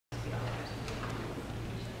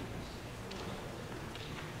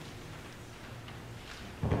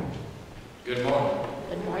Good morning.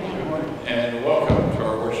 Good morning. Good morning. And welcome to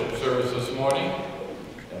our worship service this morning.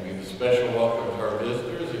 And we give a special welcome to our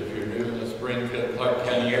visitors. If you're new in the Springfield, Clark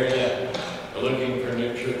County area, or looking for a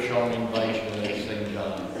new church home, invite you to St.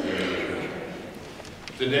 John Church.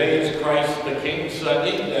 Today is Christ the King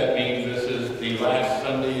Sunday. That means this is the last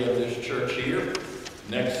Sunday of this church year.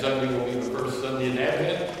 Next Sunday will be the first Sunday in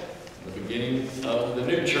Advent, the beginning of the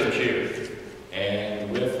new church year.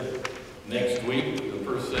 And with next week, the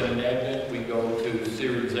first Sunday in Advent, we go to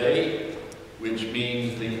Series A, which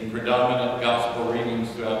means the predominant gospel readings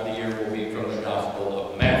throughout the year will be from the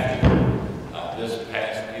Gospel of Matthew. This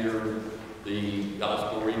past year, the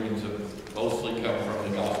gospel readings have mostly come from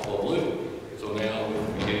the Gospel of Luke. So now, with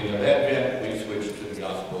the beginning of Advent, we switch to the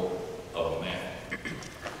Gospel of Matthew.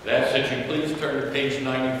 That's it. You please turn to page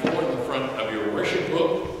 94 in the front of your worship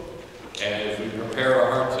book. As we prepare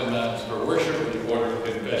our hearts and minds for worship with the order of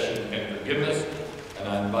confession and forgiveness, and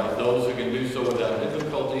I invite those who can do so without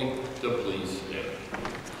difficulty to please stand.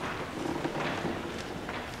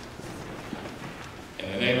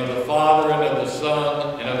 In the name of the Father, and of the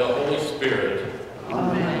Son, and of the Holy Spirit.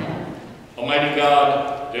 Amen. Almighty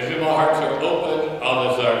God, to whom our hearts are open,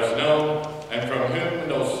 all desires known, and from whom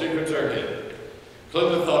no secrets are hidden,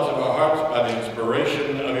 cleanse the thoughts of our hearts by the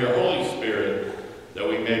inspiration of your Holy Spirit, that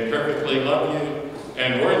we may perfectly love you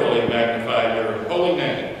and worthily magnify your holy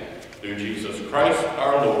name, through Jesus Christ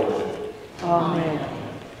our Lord. Amen.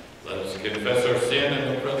 Let us confess our sin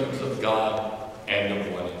in the presence of God and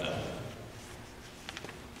of one another.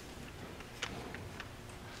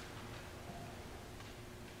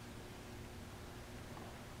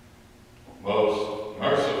 Most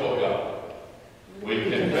merciful God, we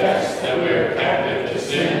confess that we are captive to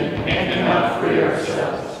sin and cannot free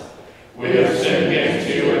ourselves. We have sinned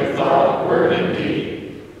against you in thought, word, and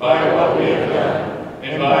deed, by what we have done,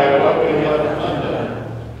 and by what we have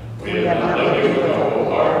undone. We have not loved you with our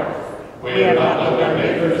whole heart. We have not loved our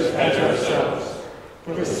neighbors as ourselves.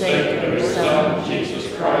 For the sake of your Son,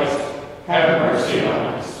 Jesus Christ, have mercy on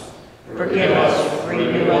us. Forgive us,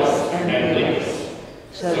 renew us, and lead us,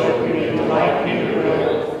 so that we may delight in your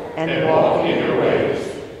will and walk in your ways,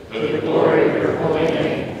 to the glory of your holy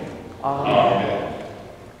name. Amen.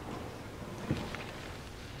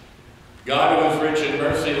 God, who is rich in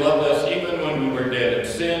mercy, loved us even when we were dead in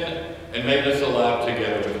sin and made us alive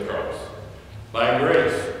together with Christ. By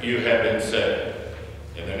grace you have been saved.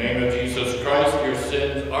 In the name of Jesus Christ, your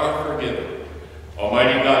sins are forgiven.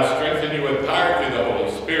 Almighty God, strengthen you with power through the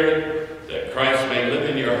Holy Spirit, that Christ may live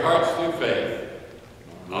in your hearts through faith.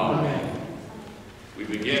 Amen. We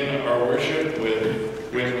begin our worship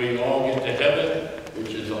with When We All Get to Heaven,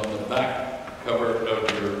 which is on the back cover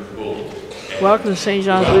of your bulletin. Welcome to St.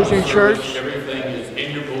 John's Lutheran Church. Everything is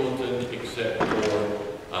in your bulletin except for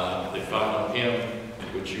the final hymn,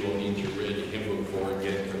 which you will need to read the hymn book for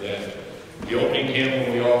again for that. The opening hymn,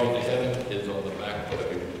 When We All Get to Heaven, is on the back of your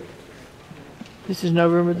bulletin. This is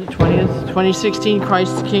November the 20th, 2016,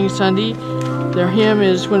 Christ the King Sunday. Their hymn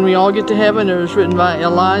is When We All Get to Heaven. It was written by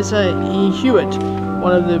Eliza E. Hewitt,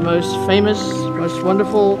 one of the most famous, most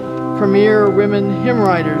wonderful premier women hymn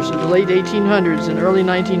writers of the late 1800s and early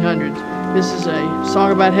 1900s. This is a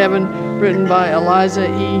song about heaven written by Eliza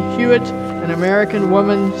E. Hewitt, an American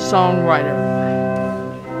woman songwriter.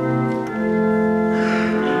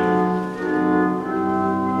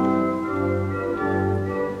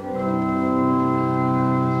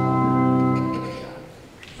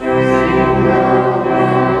 Thank you.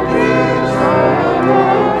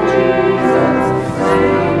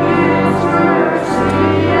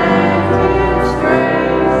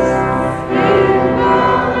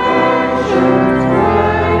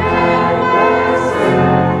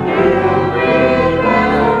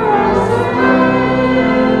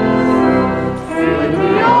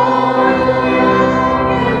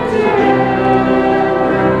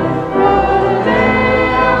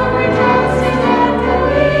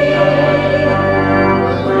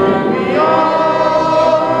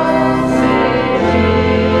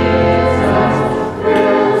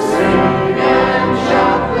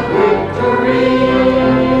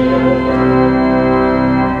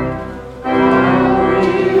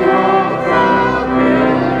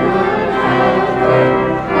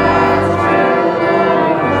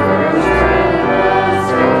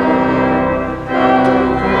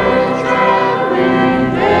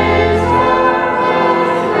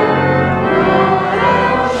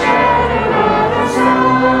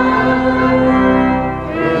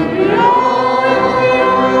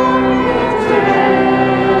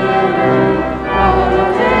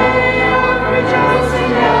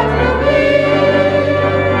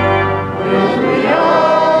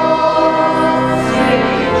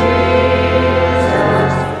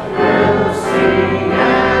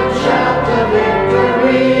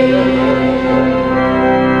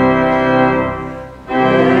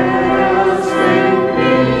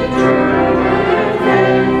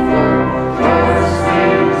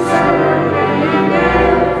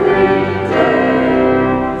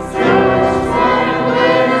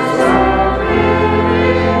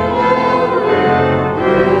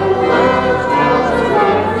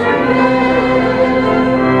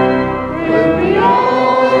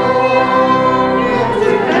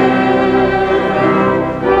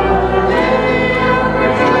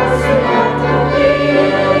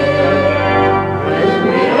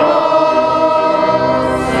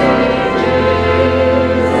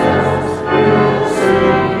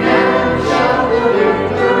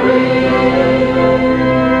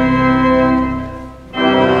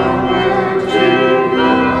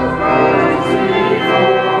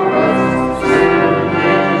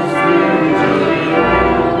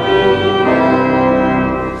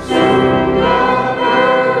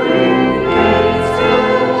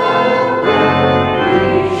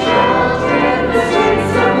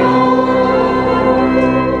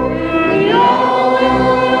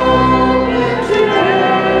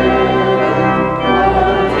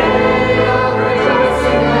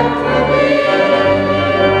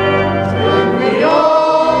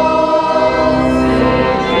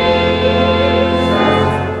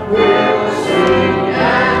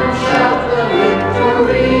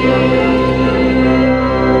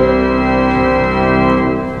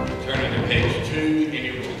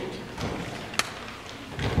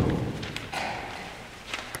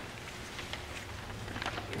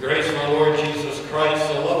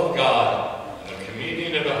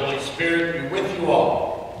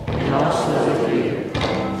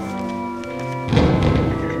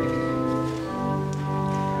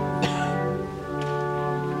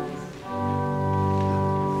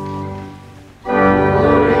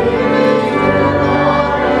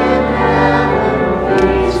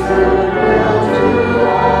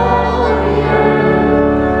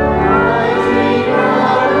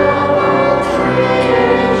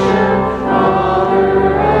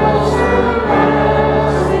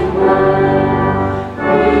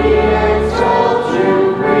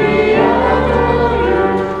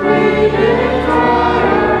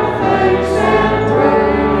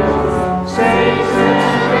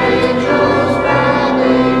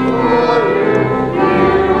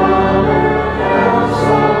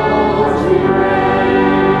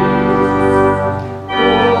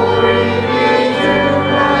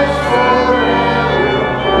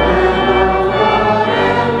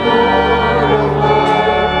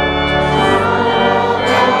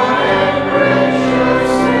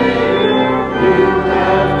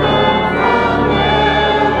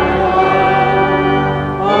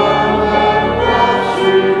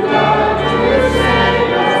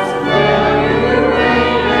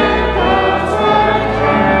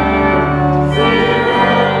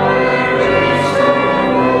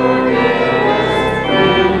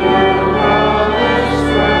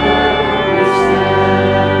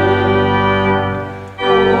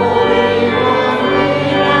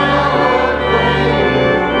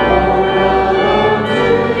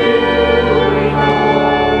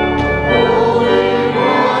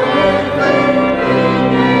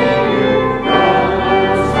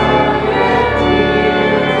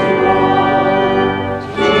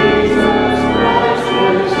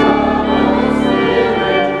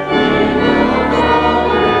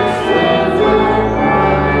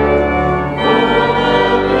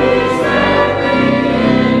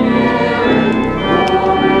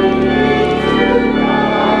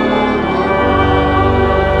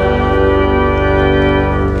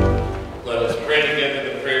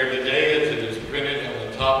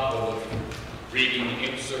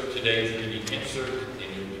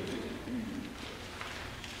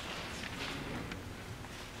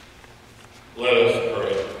 Let us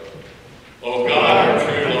pray. O God, our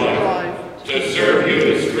true life, to serve you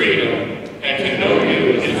is freedom, and to know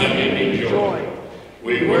you is unending joy.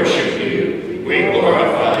 We worship you, we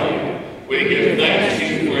glorify you, we give thanks to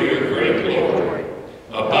you for your great glory.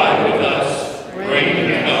 Abide with us,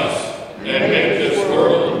 reign in us, and make this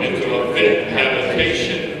world into a fit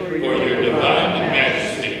habitation for your divine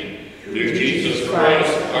majesty, through Jesus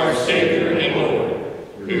Christ, our Savior and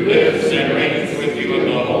Lord, who lives and reigns with you in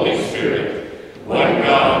the Holy Spirit, one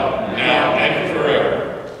God, now and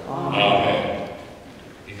forever. Amen.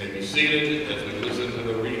 You may be seated as we listen to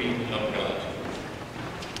the reading of God.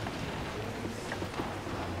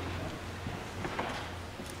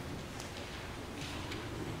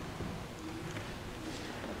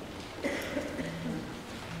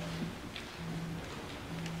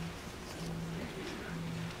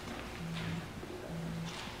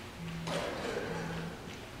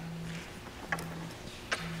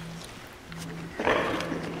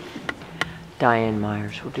 Diane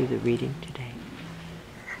Myers will do the reading today.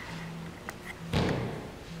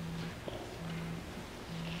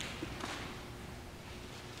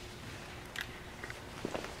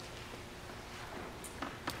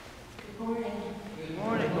 Good morning. Good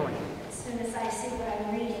morning. As soon as I see what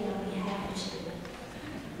I'm reading, I'll be happy to.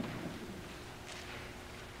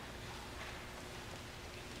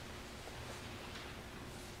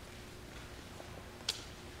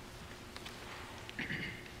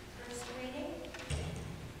 First reading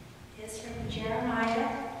is from Jeremiah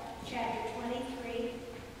chapter 23.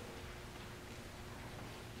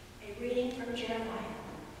 A reading from Jeremiah.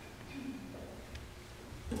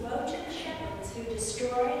 Woe to the shepherds who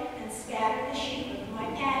destroy and scatter the sheep of my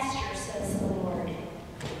pasture, says the Lord.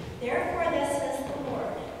 Therefore thus says the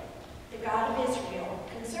Lord, the God of Israel,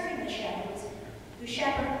 concerning the shepherds who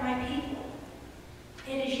shepherd my people.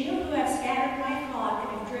 It is you who have scattered my flock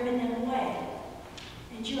and have driven them away,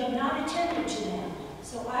 and you have not attended to them,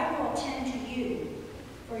 so I will attend to you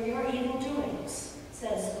for your evil doings,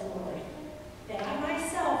 says the Lord. Then I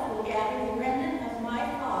myself will gather the remnant of my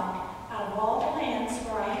flock out of all the lands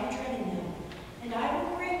where I have driven them, and I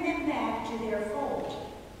will bring them back to their fold,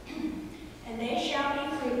 and they shall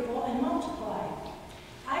be fruitful and multiply.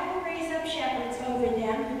 I will raise up shepherds over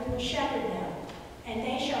them who will shepherd them, and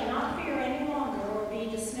they shall not fear any longer or be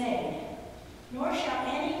dismayed, nor shall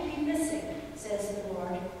any be missing, says the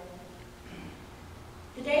Lord.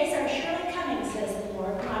 The days are surely coming, says the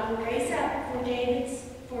Lord, when I will raise up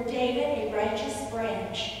for David a righteous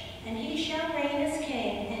branch, and he shall reign as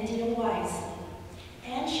king and deal wisely,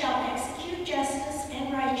 and shall execute justice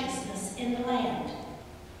and righteousness in the land.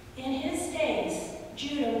 In his days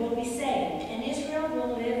Judah will be saved, and Israel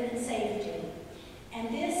will live in safety. And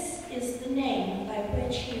this is the name by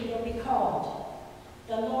which he will be called.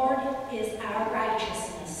 The Lord is our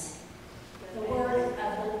righteousness. The word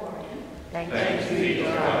of the Lord. Thanks be to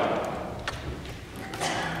God.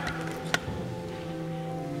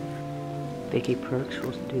 Vicki Perks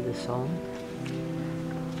will do the song.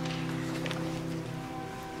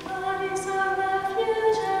 God is our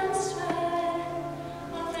refuge and strength,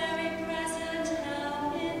 a very present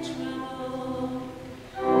help in trouble.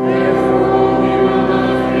 Therefore we will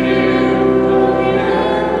not fear, though the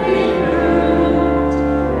earth be moved,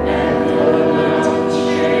 and though the mountains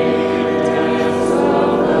shake in the depths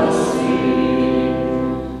of the sea.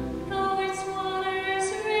 Though its waters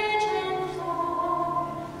rage and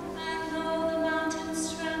fall, and though the mountains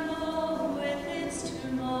tremble with its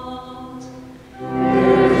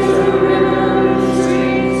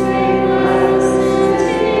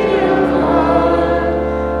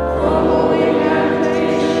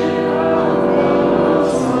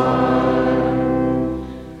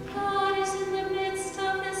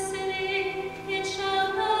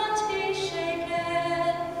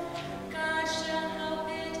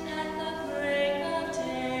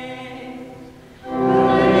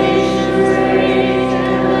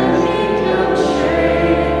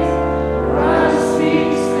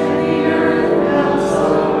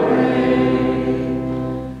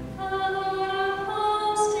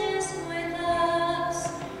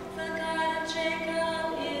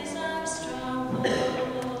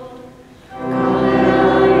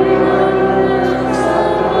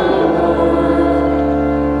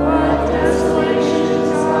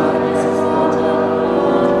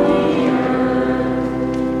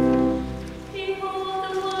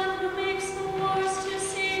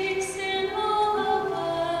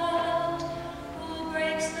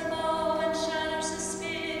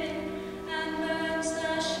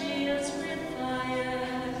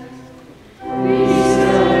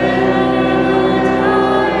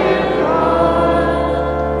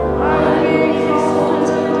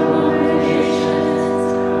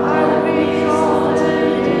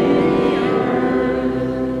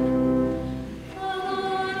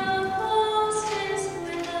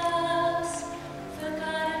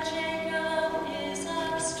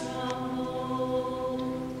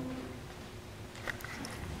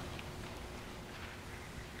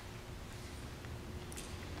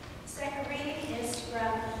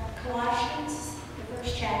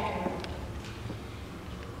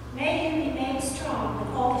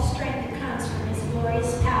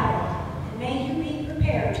glorious power, and may you be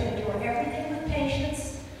prepared to endure everything with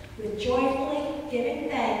patience, with joyfully giving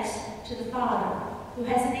thanks to the Father, who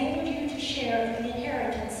has enabled you to share in the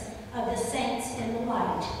inheritance of the saints in the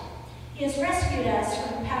light. He has rescued us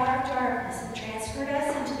from the power of darkness and transferred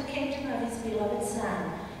us into the kingdom of his beloved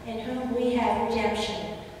Son, in whom we have redemption,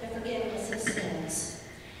 the forgiveness of sins.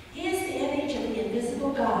 He is the image of the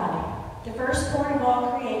invisible God, the firstborn of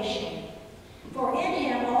all creation. For in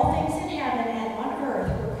him all things in heaven and on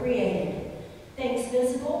earth were created, things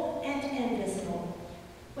visible and invisible,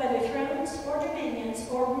 whether thrones or dominions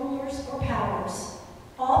or rulers or powers.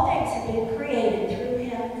 All things have been created through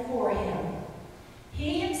him and for him.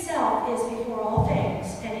 He himself is before all things,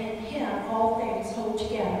 and in him all things hold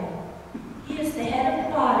together. He is the head of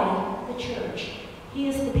the body, the church. He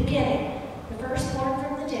is the beginning, the firstborn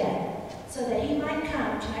from the dead, so that he might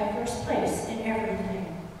come to have first place in everything.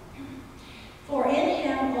 For in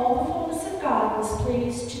him all the fullness of God was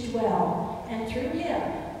pleased to dwell, and through him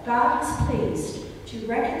God was pleased to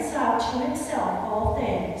reconcile to himself all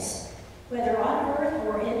things, whether on earth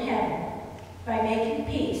or in heaven, by making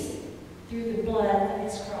peace through the blood of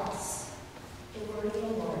his cross. The word of the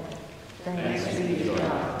Lord. Thanks be to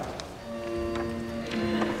God.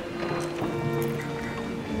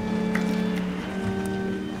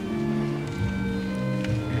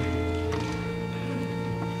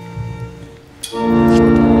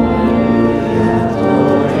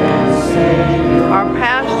 Our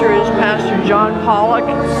pastor is Pastor John Pollock.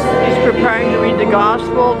 He's preparing to read the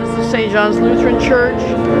gospel. This is St. John's Lutheran Church,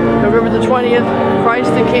 November the 20th,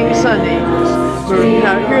 Christ the King Sunday. We're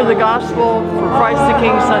now hear the gospel for Christ the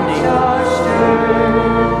King Sunday.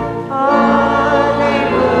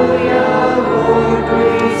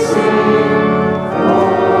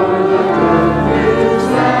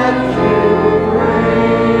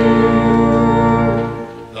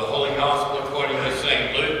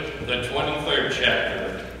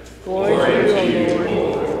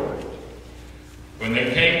 When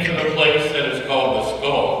they came to the place that is called the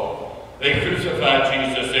Skull, they crucified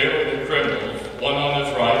Jesus there with the criminals, one on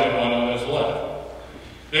his right and one on his left.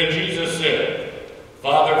 Then Jesus said,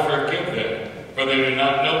 "Father, forgive them, for they do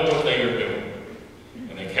not know what they are doing."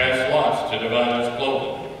 And they cast lots to divide his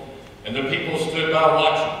clothing. And the people stood by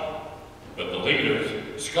watching. But the leaders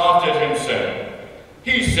scoffed at him, saying,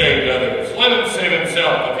 "He saved others. Let him save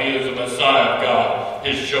himself if he is the Messiah of God,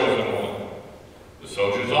 his chosen one." The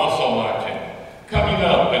soldiers also mocked him, coming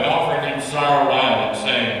up and offering him sour wine and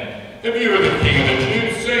saying, "If you are the king of the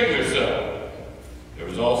Jews, save yourself." There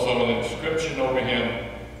was also an inscription over him,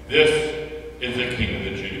 "This is the King of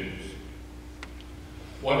the Jews."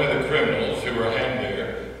 One of the criminals who were hanged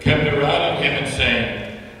there kept deriding him and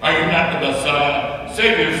saying, "Are you not the Messiah?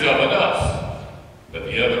 Save yourself and us." But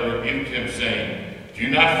the other rebuked him, saying, "Do you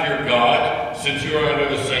not fear God, since you are under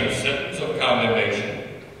the same sentence of condemnation?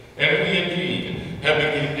 And we indeed have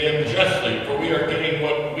been condemned justly, for we are getting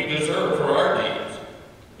what we deserve for our deeds.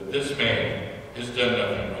 But this man has done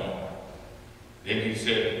nothing wrong." Then he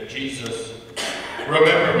said, "Jesus,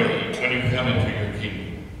 remember me when you come into your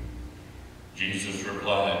kingdom." Jesus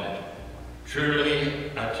replied,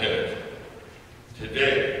 "Truly I tell you,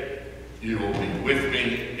 today you will be with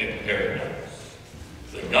me in paradise."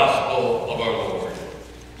 The gospel of our Lord.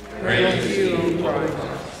 Praise to you, Christ.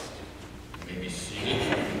 You may be seated.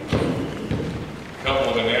 A couple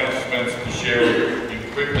of announcements to share with you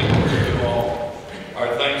quickly. First of all, our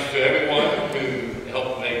thanks to everyone who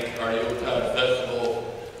helped make our Yuletide Festival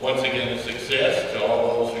once again a success, to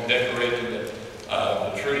all those who decorated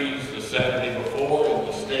the trees the Saturday before and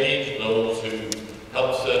the stage, those who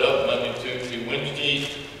helped set up Monday, Tuesday, Wednesday,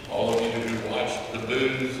 all of you who watched the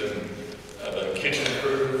booths and the kitchen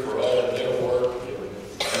crew for all of their work, and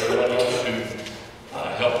everyone else who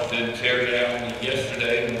helped then tear down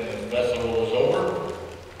yesterday when the festival was over.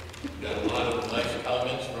 Got a lot of nice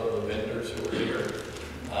comments from the vendors who were here.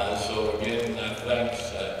 So again, thanks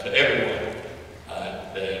to everyone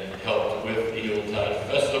that helped with the Yuletide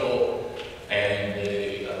Festival, and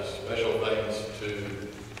a special thanks to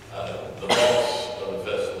the boss of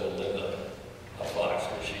the festival, Linda Fox,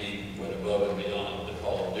 where she went above and beyond the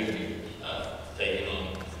call of duty, taking on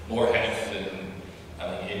more hats than I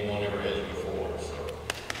think anyone ever has before. So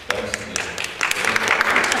thanks to them.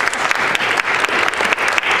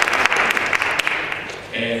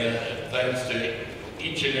 And thanks to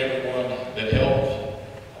each and every one that helped.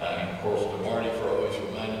 And of course to Marty for always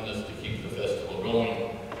reminding us to keep the festival going.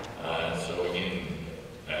 So again,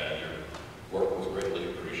 your work was greatly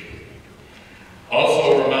appreciated.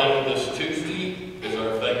 Also reminded this Tuesday is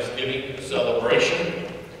our Thanksgiving celebration.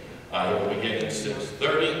 It will begin at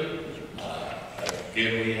 6:30.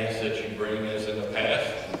 Again, we ask that you bring, as in the past,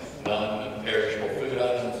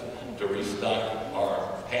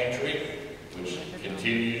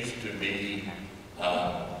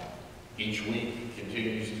 each week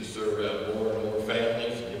continues to serve out more and more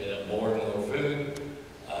families, giving out more and more food.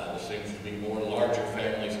 There seems to be more larger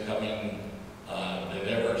families coming than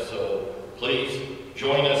ever. So please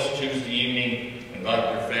join us Tuesday evening.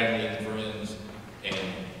 Invite your family and friends and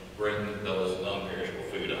bring those non-perishable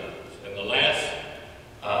food items. And the last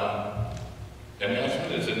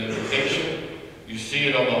announcement is an invitation. You see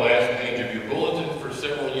it on the last page of your bulletin. For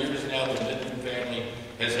several years now, the Witten family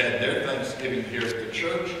has had their Thanksgiving here at the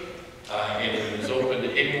church. And it is open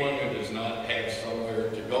to anyone who does not have somewhere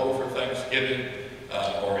to go for Thanksgiving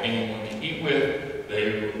or anyone to eat with.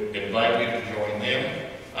 They invite you to join them.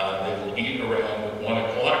 They will eat around 1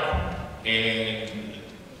 o'clock. And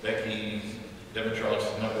Becky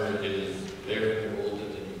Demetroff's number is there in the bulletin,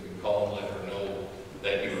 and you can call and let her know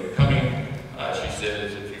that you are coming. She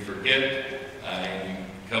says if you forget and you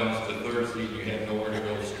comes to Thursday and you have nowhere to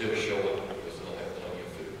go, still show up because they'll have plenty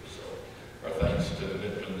of food. So our thanks to the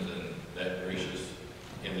Wittmans and that gracious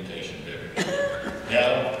invitation to everyone.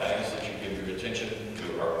 Now I ask that you give your attention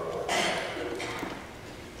to our report.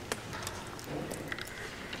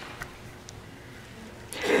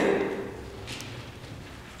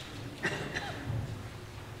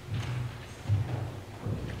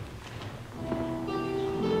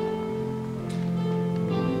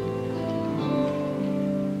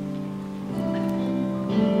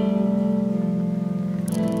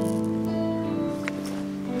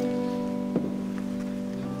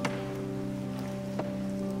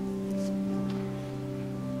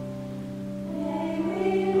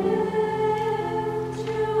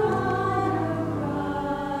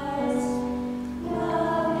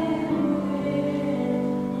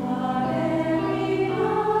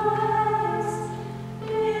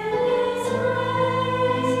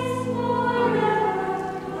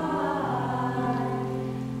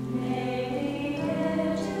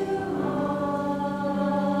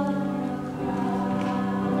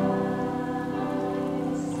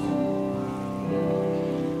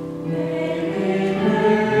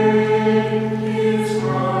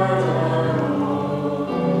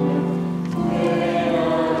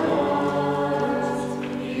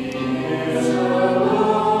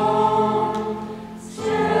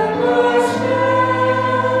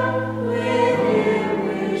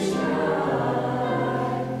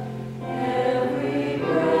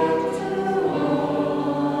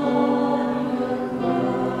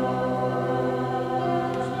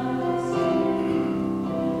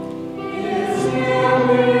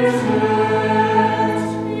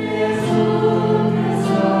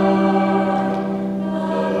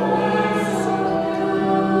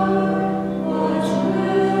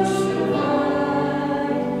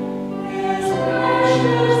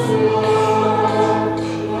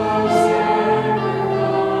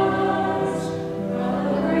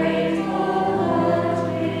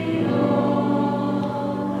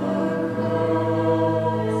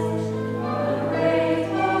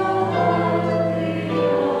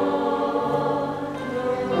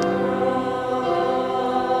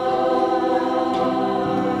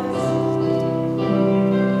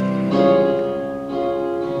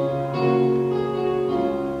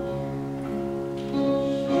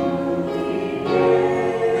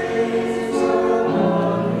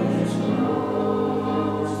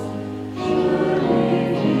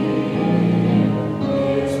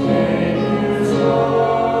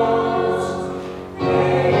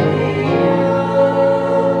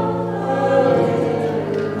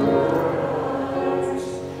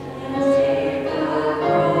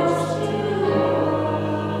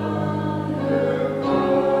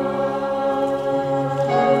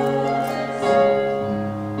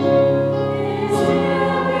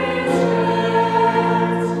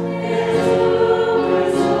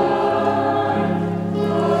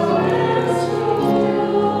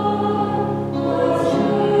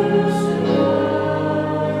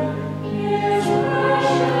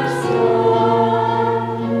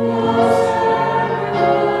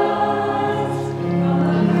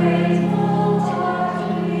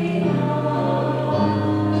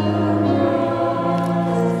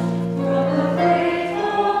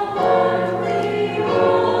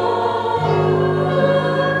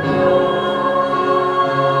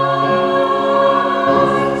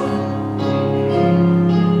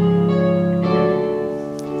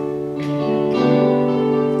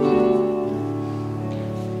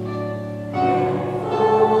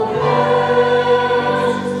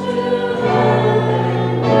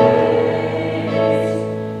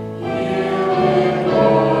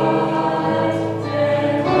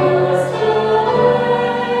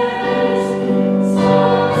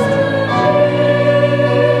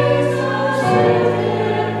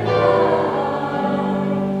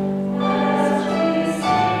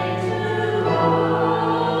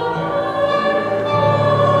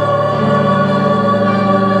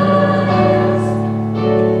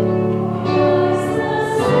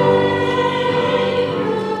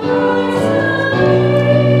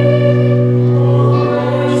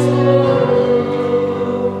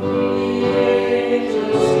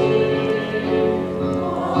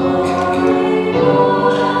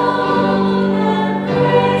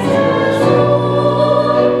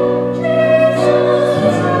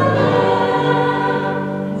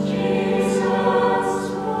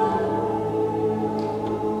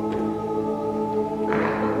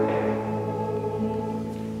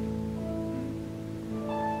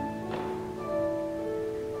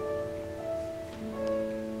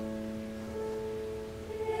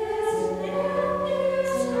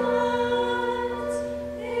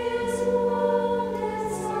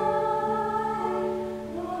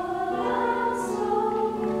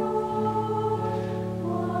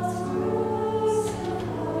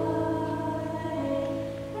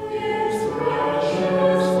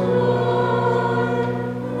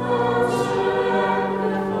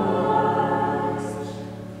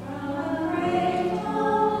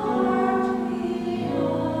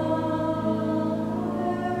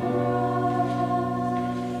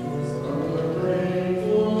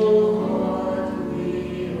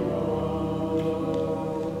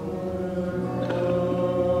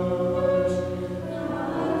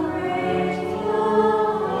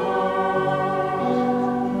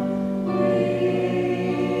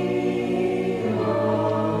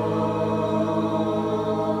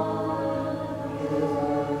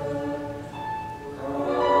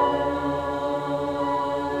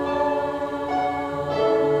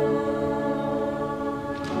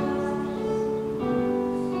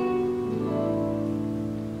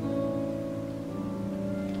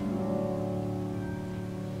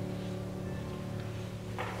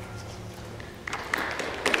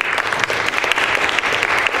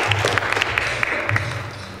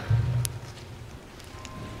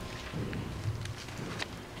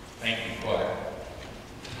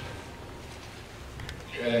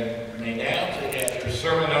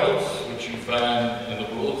 find in the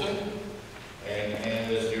bulletin. And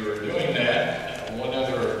as you were doing that, one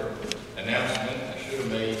other announcement I should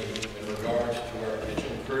have made in regards to our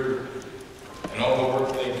kitchen crew and all the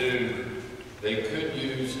work they do. They could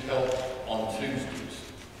use help on Tuesdays.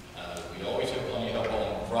 We always have plenty of help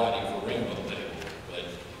on Friday for Rainbow Day, but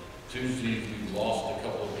Tuesdays we've lost a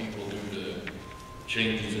couple of people due to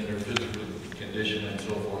changes in their physical condition and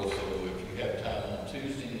so forth. So if you have time on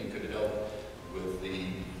Tuesday and could help with the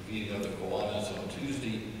feeding of the Kiwanis on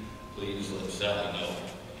Tuesday, please let Sally know,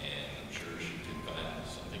 and I'm sure she can find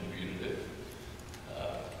something for you to do.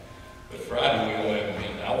 But Friday we only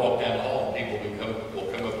have, I walk down the hall and people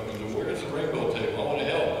will come up and go, "Where's the rainbow table? I want to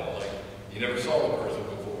help." And I'm like, you never saw the person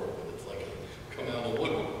before, but it's like come out of the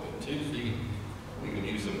woodwork. But Tuesday we can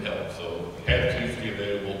use some help, so have Tuesday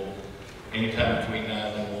available anytime between 9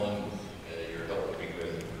 and 1. Your help would be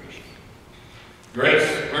greatly appreciated.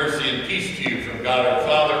 Grace, mercy, and peace to you from God our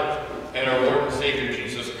Father and our Lord and Savior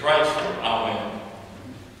Jesus Christ. Amen.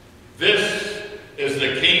 This is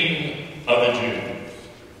the King of the Jews.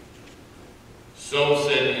 So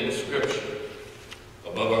said in Scripture,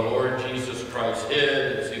 above our Lord Jesus Christ's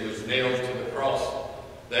head as he was nailed to the cross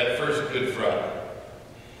that first Good Friday.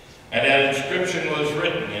 And that inscription was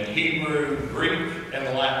written in Hebrew, Greek, and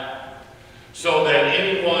Latin, so that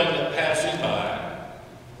anyone passing by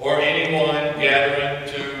or anyone gathering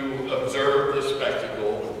to observe the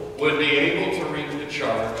spectacle would be able to read the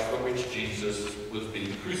charge for which Jesus was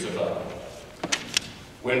being crucified.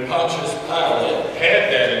 When Pontius Pilate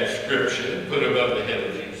had that inscription put above the head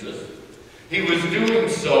of Jesus, he was doing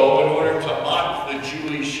so in order to mock the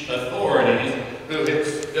Jewish authorities who had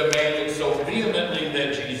demanded so vehemently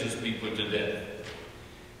that Jesus be put to death.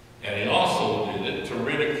 And he also did it to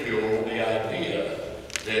ridicule the idea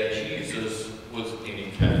that Jesus was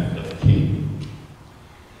any kind of king.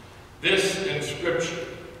 This inscription,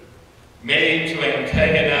 made to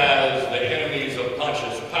antagonize the enemies of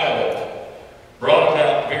Pontius Pilate, brought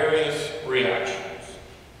about various reactions.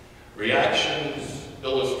 Reactions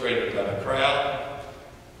illustrated by the crowd,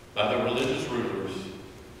 by the religious rulers,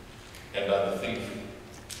 and by the thief,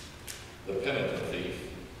 the penitent thief,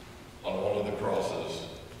 on one of the crosses,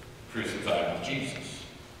 crucified with Jesus.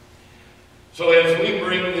 So as we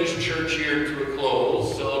bring this church year to a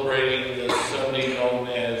close, celebrating this Sunday known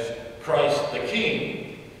as Christ the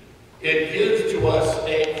King, it gives to us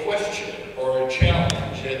a question or a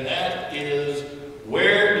challenge, and that is,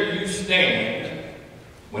 where do you stand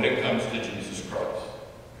when it comes to Jesus Christ?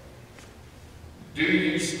 Do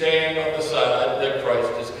you stand on the side that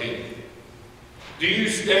Christ is King? Do you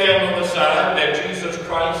stand on the side that Jesus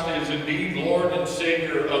Christ is indeed Lord and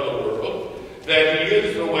Savior of the world, that he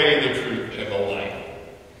is the way, the truth, and the life,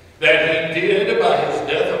 that he did, by his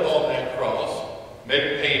death upon that cross,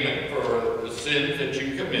 make payment for the sins that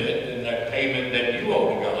you committed and that payment that you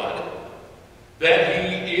owe to God,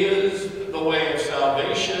 that he is the way of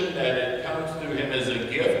salvation, that it comes through him as a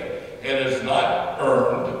gift and is not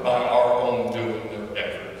earned by our own doing or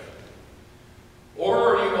effort?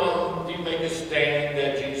 Or do you make a stand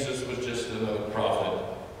that Jesus was just another prophet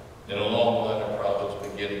in a long line of prophets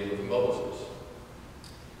beginning with Moses?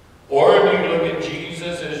 Or do you look at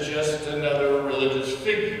Jesus as just another religious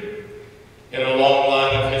figure in a long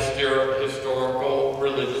line of historical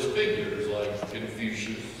religious figures like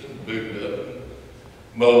Confucius and Buddha, and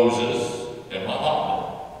Moses, and Muhammad?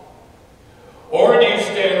 Or do you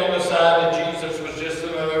stand on the side that Jesus was just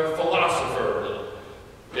another philosopher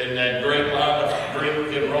in that great line of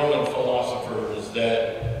Greek and Roman philosophers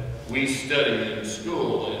that we study in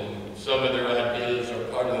school, and some of their ideas are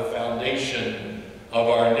part of the foundation of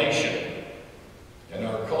our nation and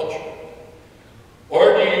our culture?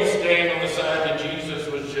 Or do you stand on the side that Jesus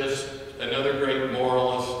was just another great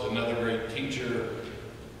moralist, another great teacher,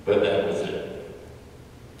 but that was it?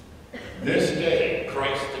 This day,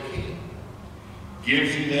 Christ the King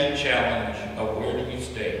gives you that challenge of where do you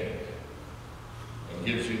stand, and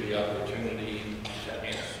gives you the opportunity to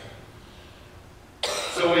answer.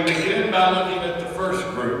 So we begin by looking at the first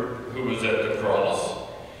group who was at the cross,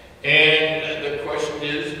 and the question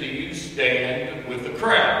is, do you stand with the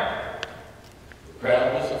crowd? The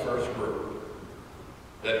crowd was the first group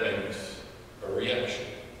that makes a reaction.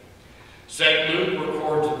 St. Luke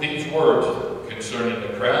records these words concerning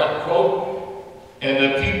the crowd, quote, "And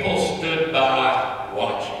the people stood by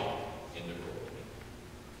watching," in the quote.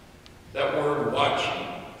 That word watching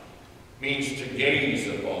means to gaze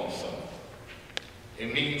upon something.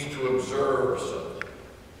 It means to observe something.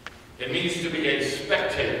 It means to be a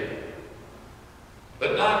spectator,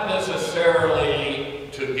 but not necessarily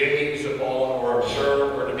to gaze upon or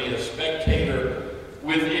observe or to be a spectator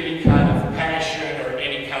with any kind of passion or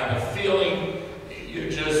any kind of feeling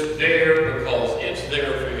there because it's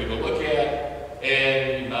there for you to look at,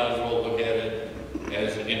 and you might as well look at it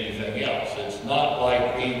as anything else. It's not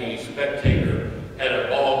like being a spectator at a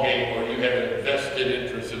ball game where you have a vested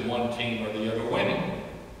interest in one team or the other winning.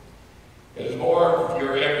 It's more of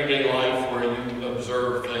your everyday life where you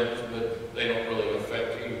observe things, but they don't really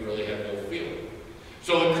affect you. You really have no feeling.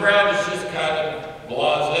 So the crowd is just kind of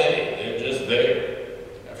blasé. They're just there.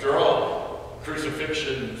 After all,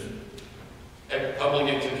 crucifixions and public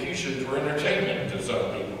executions were entertainment to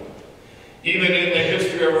some people. Even in the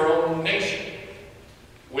history of our own nation,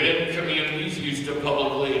 when communities used to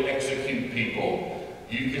publicly execute people,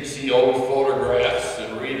 you can see old photographs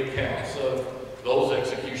and read accounts of those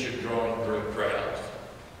executions drawing great crowds.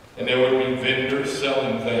 And there would be vendors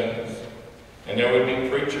selling things, and there would be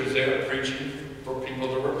preachers there preaching for people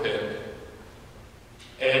to repent.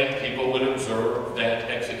 And people would observe that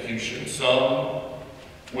execution. Some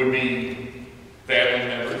would be family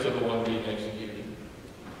members of the one being executed.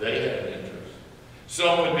 They had an interest.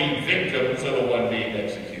 Some would be victims of the one being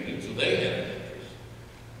executed, so they had an interest.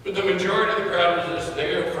 But the majority of the crowd was just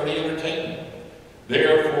there for the entertainment,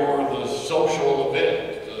 there for the social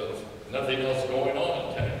event of nothing else going on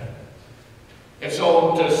in town. And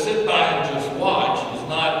so to sit by and just watch is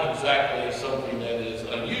not exactly something that is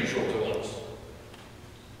unusual to us.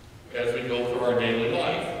 As we go through our daily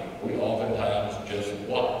life, we oftentimes just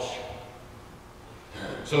watch.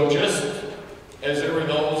 So just as there were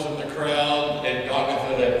those in the crowd at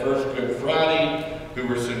Golgotha that first Good Friday who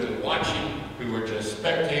were simply watching, who were just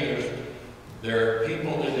spectators, there are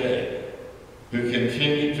people today who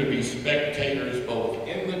continue to be spectators both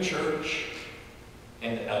in the church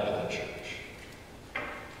and out of the church.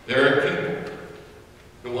 There are people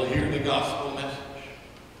who will hear the gospel message.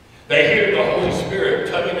 They hear the Holy Spirit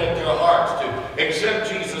tugging at their hearts to accept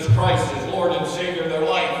Jesus Christ as Lord and Savior of their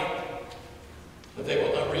life. But they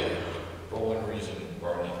will not really, for one reason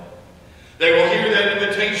or another. They will hear that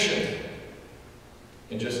invitation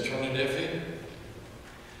and just turn a deaf ear.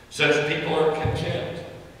 Such people are content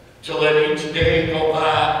to let each day go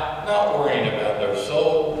by, not worrying about their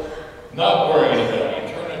soul, not worrying about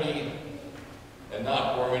eternity, and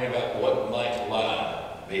not worrying about what might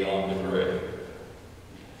lie beyond the grave.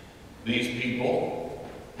 These people,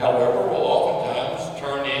 however, will oftentimes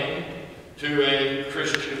turn in to a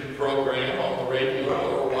Christian program on the radio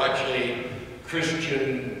or watch a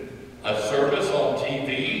Christian service on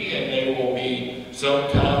TV, and they will be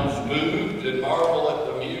sometimes moved and marvel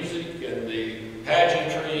at the music and the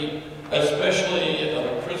pageantry, especially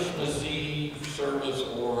of a Christmas Eve service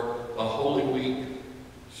or a Holy Week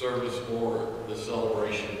service or the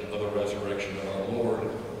celebration of the resurrection of our Lord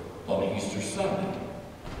on Easter Sunday.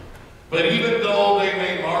 But even though they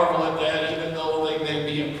may marvel at that, even though they may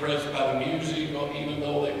be impressed by the music, or even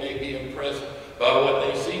though they may be impressed by what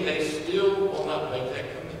they see, they still will not make that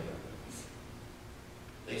commitment.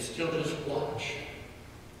 They still just watch.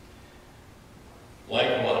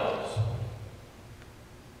 Likewise,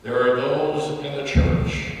 there are those in the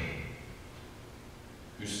church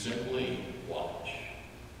who simply watch,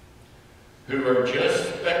 who are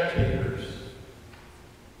just spectators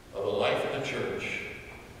of the life of the church,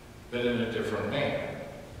 but in a different manner.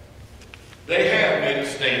 They have made a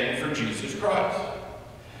stand for Jesus Christ.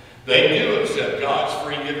 They do accept God's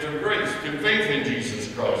free gift of grace through faith in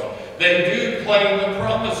Jesus Christ. They do claim the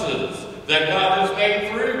promises that God has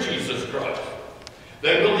made through Jesus Christ.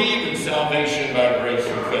 They believe in salvation by grace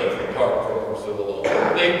and faith apart from works of the law.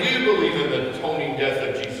 They do believe in the atoning death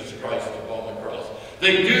of Jesus Christ upon the cross.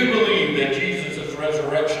 They do believe that Jesus'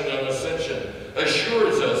 resurrection and ascension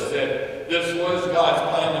assures us that this was God's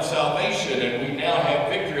plan of salvation, and we now have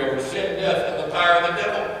victory over sin, death, and the power of the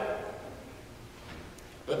devil.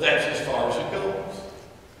 But that's as far as it goes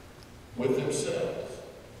with themselves.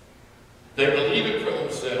 They believe it for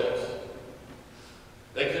themselves.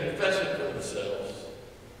 They confess it for themselves.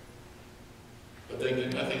 But they do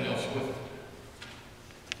nothing else with it.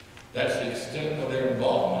 That's the extent of their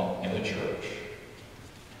involvement in the church.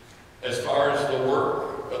 As far as the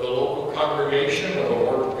work of the local congregation or the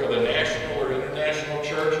work of the national or international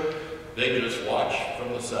church, they just watch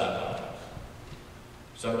from the sidelines.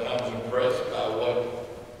 Sometimes impressed by what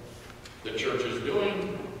the church is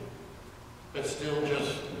doing, but still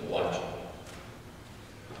just watching.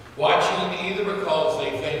 Watching either because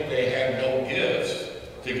they think they have no gifts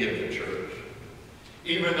to give the church,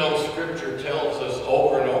 even though Scripture tells us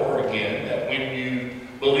over and over again that when you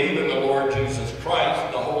believe in the Lord Jesus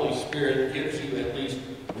Christ, the Holy Spirit gives you at least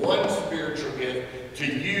one spiritual gift to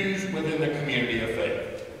use within the community of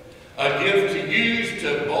faith. A gift to use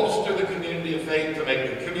to bolster the community of faith, to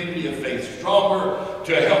make the community of faith stronger,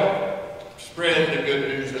 to help spread the good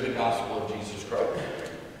news of the gospel of Jesus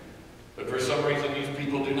Christ. But for some reason, these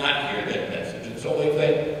people do not hear that message. And so they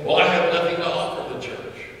think, well, I have nothing to offer the church.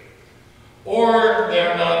 Or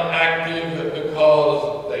they're not active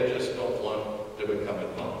because they just don't want to become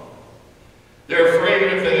involved. They're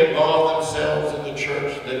afraid if they involve themselves in the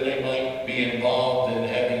church, that they might be involved in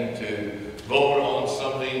having to vote on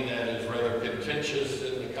something that is rather contentious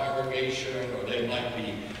in the congregation, or they might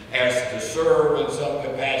be asked to serve in some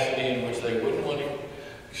capacity in which they wouldn't want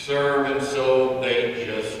to serve, and so they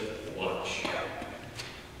just watch.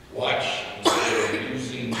 Watch instead of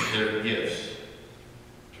using their gifts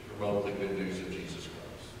to promote the good news of Jesus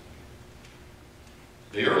Christ.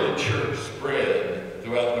 The early church spread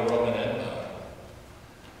throughout the Roman Empire,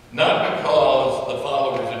 not because the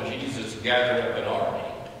followers of Jesus gathered up an army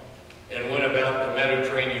and went about the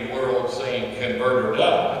Mediterranean world saying, convert or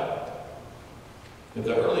die. But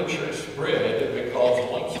the early church spread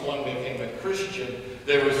because once one became a Christian,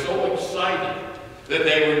 they were so excited that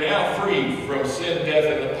they were now freed from sin, death,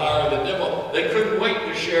 and the power of the devil. They couldn't wait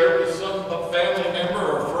to share it with some family member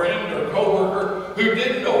or friend or co-worker who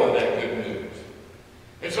didn't know of that good news.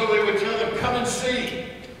 And so they would tell them, come and see.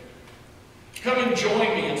 Come and join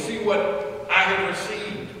me and see what I have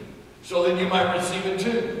received, so that you might receive it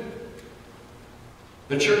too.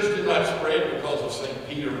 The church did not spread because of St.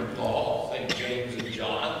 Peter and Paul, St. James and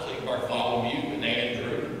John, St. Bartholomew and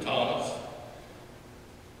Andrew and Thomas.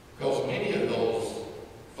 Because many of those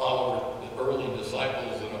followers, the early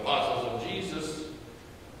disciples and apostles of Jesus,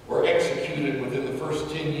 were executed within the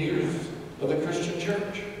first 10 years of the Christian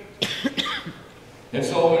church. And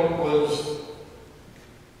so it was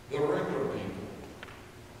the regular people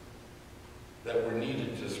that were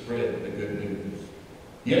needed to spread the good news.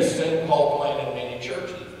 Yes, St. Paul planted many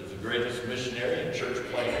churches. He was the greatest missionary and church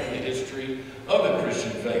planter in the history of the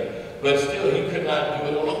Christian faith. But still, he could not do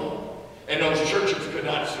it alone. And those churches could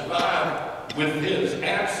not survive with his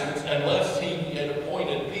absence unless he had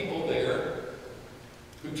appointed people there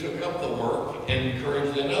who took up the work and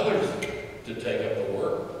encouraged then others to take up the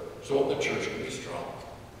work so that the church could be strong.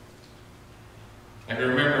 I can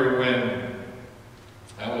remember when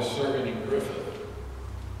I was serving in Griffith,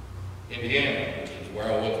 Indiana, which is where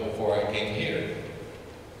I was before I came here.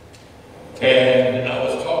 And I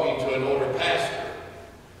was talking to an older pastor,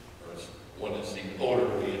 or one that seemed older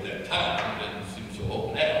to me at that time. Didn't seem so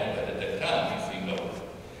old now, but at that time he seemed older.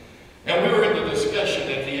 And we were in the discussion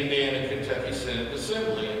at the Indiana-Kentucky Synod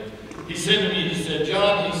Assembly. And he said to me, he said,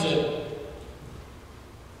 John, he said,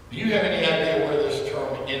 do you have any idea where this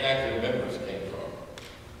term inactive members came from?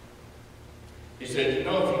 He said, you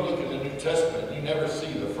know, if you look in the New Testament, you never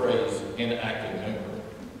see the phrase inactive member.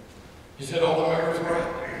 He said, all the members were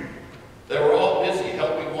out there. They were all busy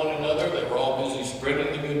helping one another. They were all busy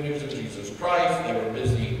spreading the good news of Jesus Christ. They were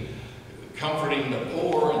busy comforting the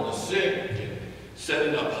poor and the sick, and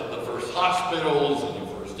setting up the first hospitals and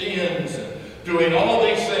the first inns, and doing all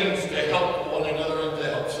these things to help one another and to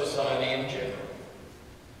help society in general.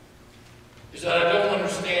 He said, I don't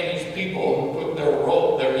understand these people who put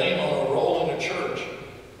their name on a roll in a church,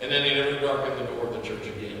 and then they never darken the door of the church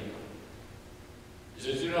again. He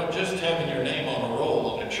says, you know, just having your name on a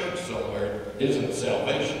roll in a church somewhere isn't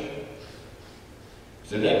salvation. He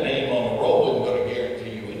said, that name on a roll isn't going to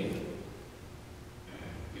guarantee you anything.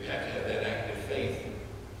 You have to have that active faith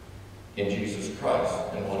in Jesus Christ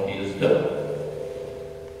and what he has done.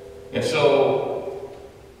 And so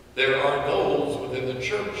there are those within the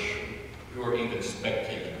church who are even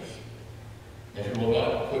spectators and who will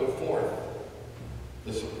not put forth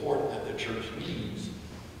the support that the church needs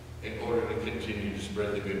in order to continue to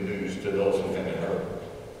spread the good news to those who haven't heard.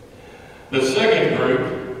 The second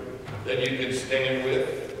group that you can stand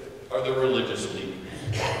with are the religious leaders.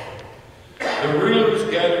 The rulers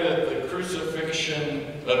gathered at the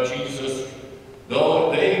crucifixion of Jesus,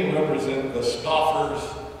 though they represent the scoffers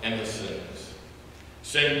and the sinners.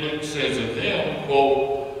 St. Luke says of them,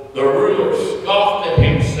 quote, the rulers scoffed at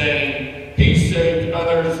him, saying, he saved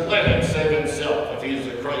others, let him save himself, if he is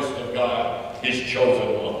the Christ of God, his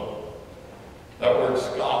chosen one. That word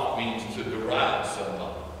scoff means to deride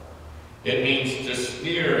someone. It means to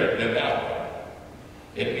sneer at them outright.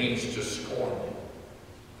 It means to scorn them.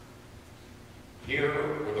 Here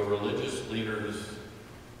were the religious leaders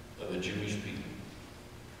of the Jewish people.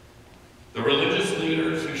 The religious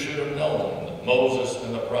leaders who should have known Moses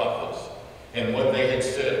and the prophets and what they had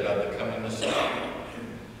said about the coming Messiah.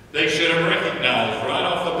 They should have recognized right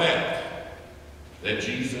off the bat that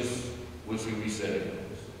Jesus was who he said he was.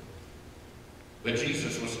 But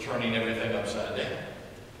Jesus was turning everything upside down.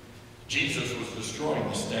 Jesus was destroying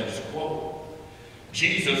the status quo.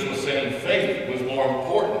 Jesus was saying faith was more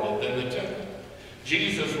important than the temple.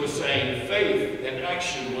 Jesus was saying faith and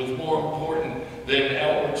action was more important than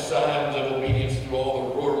outward signs of obedience to all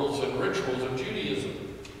the rules and rituals of Judaism.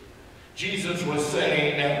 Jesus was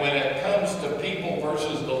saying that when it comes to people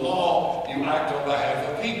versus the law, you act on behalf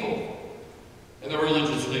of people. And the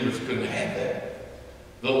religious leaders couldn't have that.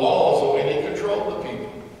 The law is the way they control the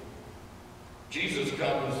people. Jesus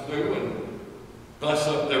comes through and busts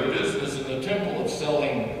up their business in the temple of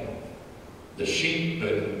selling the sheep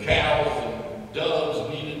and cows and doves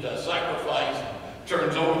needed to sacrifice,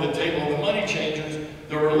 turns over the table of the money changers.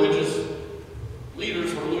 The religious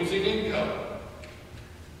leaders were losing income.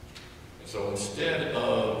 And so instead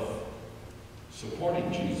of supporting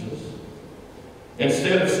Jesus,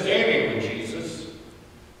 instead of standing with Jesus,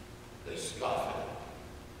 they scoff at him,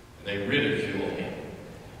 and they ridicule him,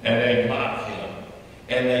 and they mock him,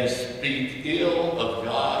 and they speak ill of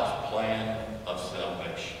God's plan of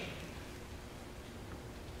salvation.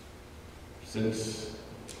 Since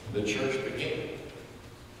the church began,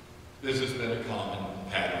 this has been a common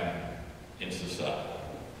pattern in society.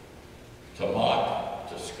 To mock,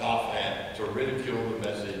 to scoff at, to ridicule the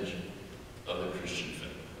message of the Christian faith.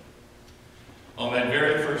 On that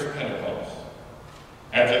very first Pentecost,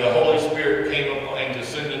 after the Holy Spirit came upon and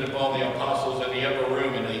descended upon the apostles in the upper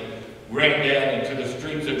room, and they ran down into the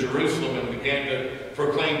streets of Jerusalem and began to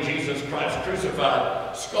proclaim Jesus Christ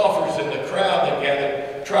crucified, scoffers in the crowd that gathered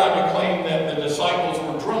tried to claim that the disciples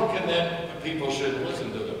were drunk and that the people shouldn't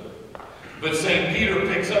listen to them. But St. Peter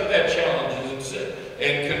picks up that challenge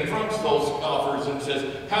and confronts those scoffers and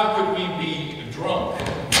says, how could we be drunk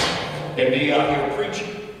and be out here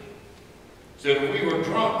preaching? He said, if we were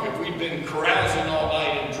drunk, if we'd been carousing all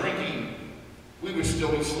night and drinking, we would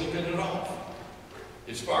still be sleeping it off.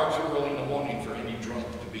 It's far too early in the morning for any drunk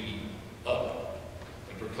to be up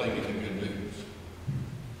and proclaiming the good news.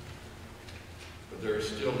 But there are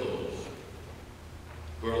still those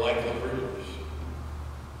who are like the rulers,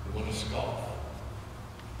 who want to scoff,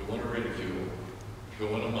 who want to ridicule, who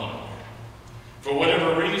want to mock. For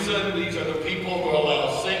whatever reason, these are the people who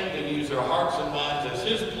allow Satan to use their hearts and minds as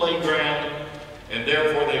his playground, and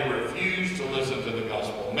therefore they refuse to listen to the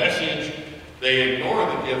gospel message. They ignore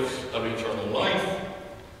the gifts of eternal life,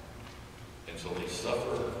 and so they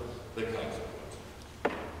suffer the consequences.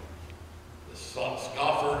 The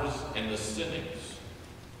scoffers and the cynics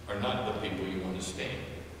are not the people you want to stand.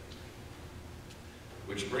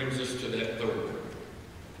 Which brings us to that third group,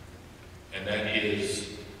 and that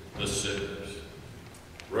is the sinners,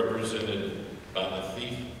 represented by the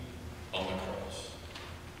thief on the cross.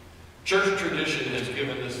 Church tradition has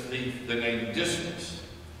given this thief the name Dismas,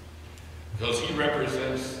 because he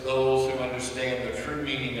represents those who understand the true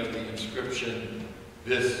meaning of the inscription,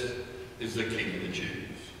 "This is the King of the Jews."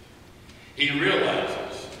 He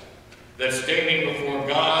realizes that standing before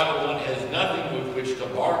God, one has nothing with which to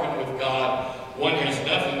bargain with God. One has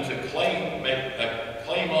nothing to claim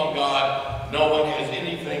on God. No one has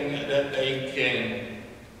anything that they can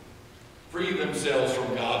free themselves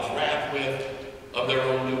from God's wrath with of their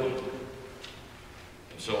own doing.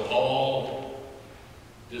 And so all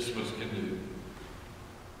Dismas can do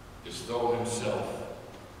is throw himself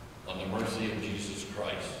on the mercy of Jesus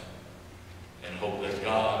Christ and hope that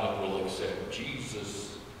God will accept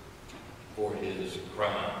Jesus for his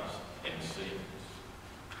crimes and sins.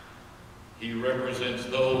 He represents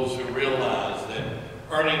those who realize that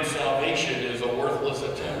earning salvation is a worthless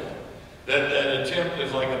attempt. That attempt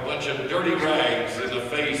is like a bunch of dirty rags in the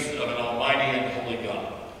face of an almighty and holy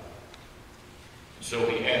God. So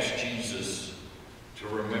he asks Jesus to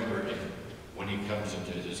remember him when he comes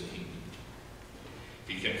into his kingdom.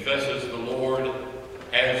 He confesses the Lord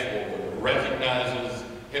as Lord, recognizes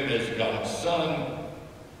him as God's Son,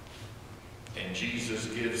 and Jesus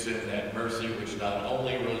gives him that mercy which not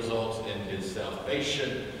only results in his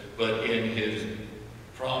salvation, but in his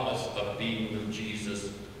promise of being with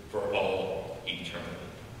Jesus for all eternity.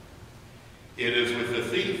 It is with the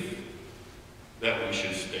thief that we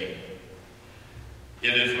should stand.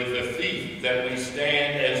 It is with the thief that we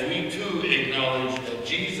stand as we too acknowledge that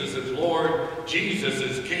Jesus is Lord, Jesus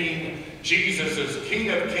is King, Jesus is King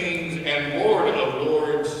of kings and Lord of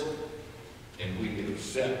lords, and we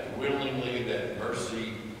accept willingly that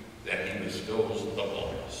mercy that he bestows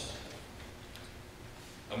upon us.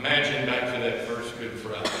 Imagine back to that first Good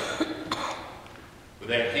Friday, with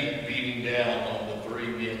that heat beating down on the three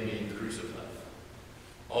men being crucified.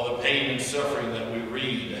 All the pain and suffering that we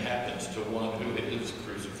read happens to one who is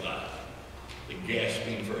crucified. The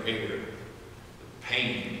gasping for air, the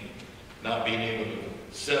pain, not being able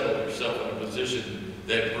to settle yourself in a position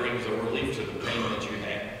that brings a relief to the pain that you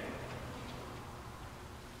have.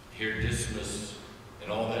 Here, Dismas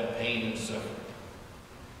and all that pain and suffering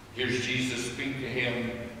Here's Jesus speak to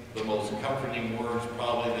him the most comforting words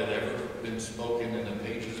probably that ever been spoken in the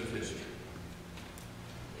pages of history.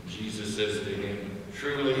 And Jesus says to him,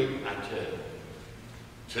 truly I tell you,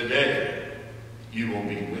 today you will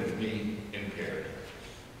be with me in paradise.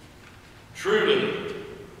 Truly,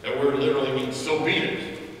 that word literally means so be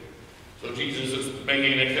it. So Jesus is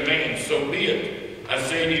making a command, so be it. I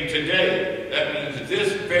say to you today, that means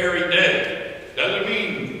this very day. Doesn't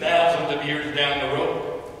mean thousands of years down the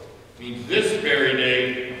road. It means this very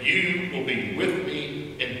day, you will be with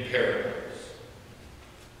me in paradise.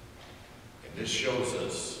 And this shows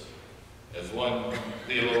us, as one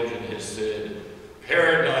theologian has said,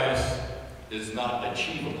 paradise is not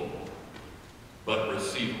achievable, but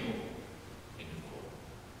receivable.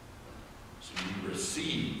 So you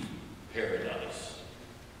receive paradise.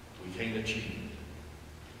 We can't achieve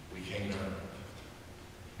it. We can't earn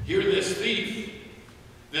it. Here this thief,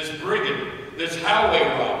 this brigand, this highway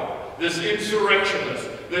robber, this insurrectionist,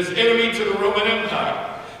 this enemy to the Roman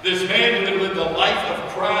Empire, this man who had lived a life of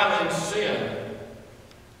crime and sin,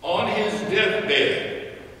 on his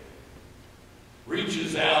deathbed,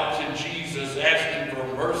 reaches out to Jesus asking for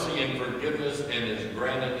mercy and forgiveness and is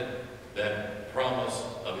granted that promise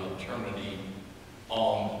of eternity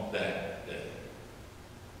on that day.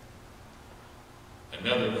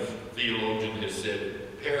 Another theologian has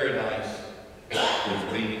said, paradise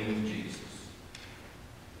is being with Jesus.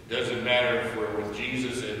 It doesn't matter if we're with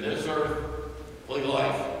Jesus in this earthly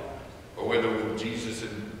life or whether we're with Jesus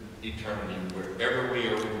in eternity. Wherever we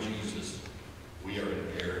are with Jesus, we are in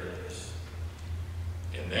paradise.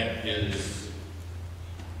 And that is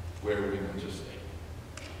where we want to stay.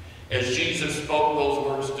 As Jesus spoke those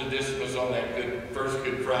words to Dismas on that first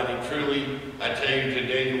Good Friday, truly, I tell you,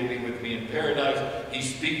 today you will be with me in paradise. He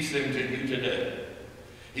speaks them to you today.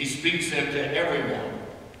 He speaks them to everyone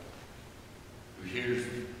who hears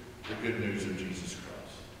the good news of Jesus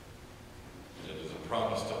Christ. And it is a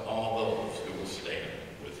promise to all those who will stand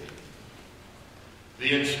with him.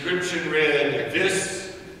 The inscription read,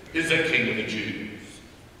 "This is the King of the Jews."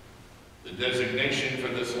 The designation for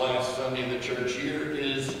this last Sunday of the church year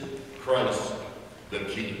is Christ the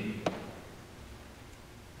King.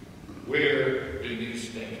 Where do you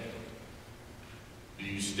stand? Do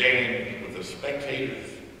you stand with the spectators?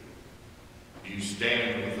 Do you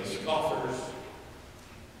stand with the scoffers?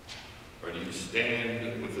 Or do you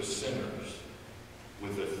stand with the sinners,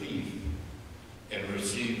 with the thief, and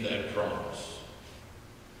receive that promise?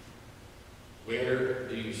 Where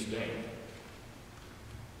do you stand?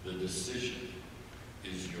 The decision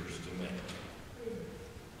is yours to make.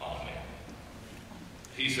 Amen.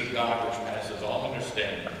 Peace of God, which passes all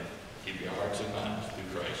understanding, keep your hearts and minds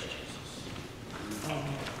through Christ Jesus.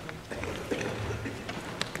 Amen.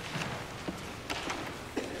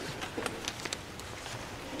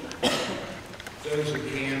 Those who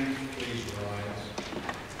can, please rise.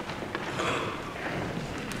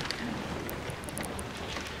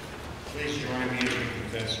 Please join me as we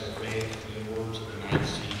confess our faith in the words of the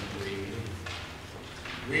Nicene Creed.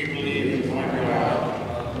 We believe in one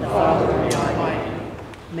God, the Father Almighty,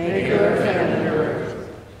 maker of heaven and earth,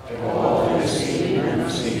 of all things seen and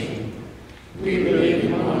unseen. We believe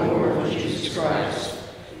in one Lord Jesus Christ,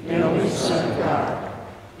 the only Son of God,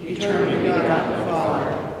 eternally begotten of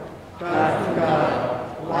Father, God from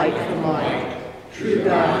God, light from light, true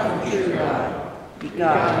God from true God,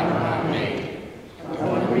 begotten and not made, of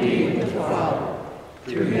one being with the Father.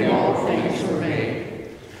 Through him all things were made.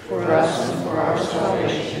 For us and for our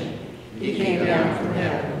salvation, he came down from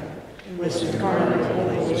heaven, and was incarnate of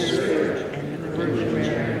the Holy Spirit and the Virgin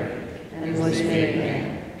Mary, and was made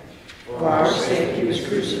man. For our sake he was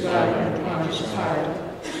crucified under Pontius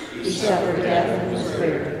Pilate. He suffered death and was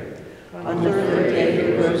buried. On the third day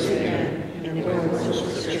he rose again, in accordance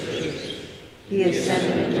with the Scriptures. He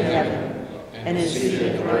ascended into heaven, and is seated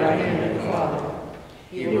at the right hand of the Father.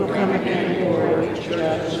 He will come again in glory to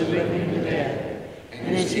judge the living and the dead,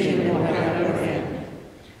 and his kingdom will have no end.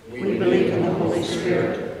 We believe in the Holy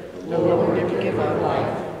Spirit, the Lord and giver of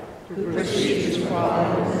life, who proceeds from the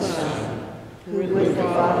Father and the Son, who with the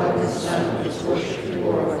Father and the Son is worshipped and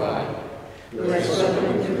glorified, who has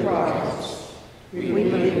spoken through prophets. We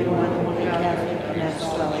believe in one Holy Catholic and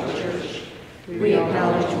Apostolic Church. We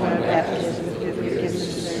acknowledge one baptism for the forgiveness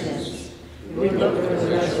of sins. We look for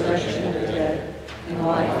the resurrection of the dead and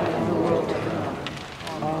life in the world to come.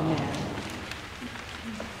 Amen.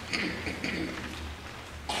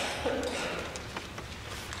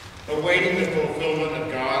 Awaiting the fulfillment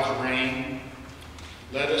of God's reign,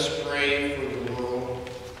 let us pray for the world,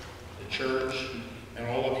 the church, and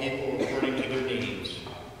all the people according to their needs.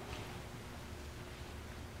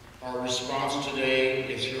 Our response today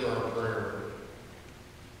is hear our prayer.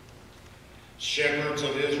 Shepherds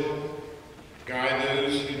of Israel, guide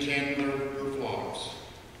those who tend your flocks.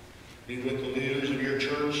 Be with the leaders of your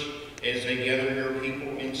church as they gather your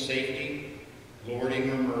people in safety. Lord, in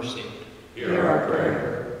your mercy, Hear our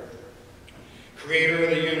prayer. Creator of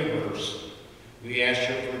the universe, we ask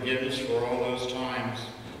your forgiveness for all those times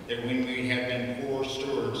that when we have been poor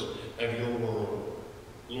stewards of your world.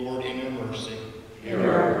 Lord, in your mercy,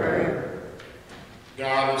 Hear our prayer.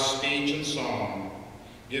 God of speech and song,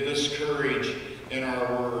 give us courage in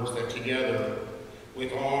our words that together,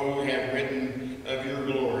 with all who have written of your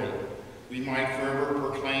glory, we might forever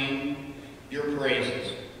proclaim your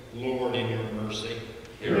praises. Lord, in your mercy,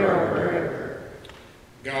 Hear our prayer.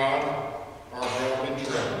 God, our help in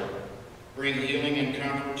trouble, bring healing and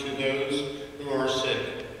comfort to those who are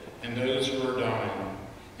sick and those who are dying,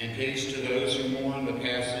 and peace to those who mourn the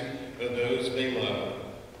passing of those they love.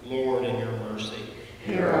 Lord, in your mercy,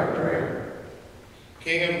 Hear our prayer.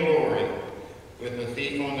 King of glory, with the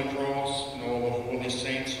thief on the cross and all the holy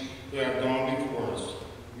saints who have gone before us,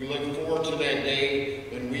 we look forward to that day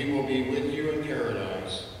when we will be with you in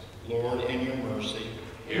paradise. Lord, in your mercy,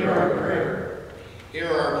 Hear our prayer. hear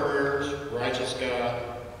our prayers, righteous God.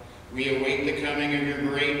 We await the coming of your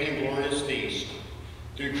great and glorious feast.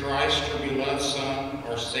 Through Christ, your beloved Son,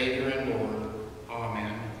 our Savior and Lord.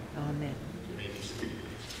 Amen. Amen. You may be seated.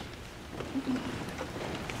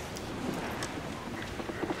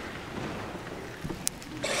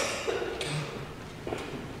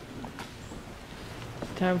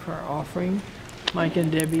 Time for our offering. Mike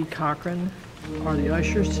and Debbie Cochran are the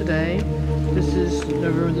ushers today. This is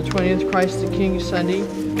November the 20th, Christ the King Sunday,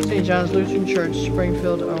 St. John's Lutheran Church,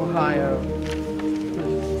 Springfield, Ohio.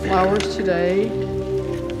 The flowers today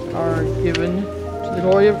are given to the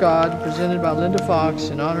glory of God, presented by Linda Fox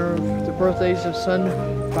in honor of the birthdays of son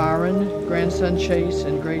Byron, grandson Chase,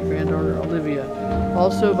 and great-granddaughter Olivia.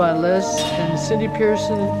 Also by Les and Cindy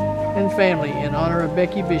Pearson and family in honor of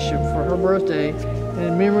Becky Bishop for her birthday, and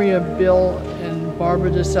in memory of Bill and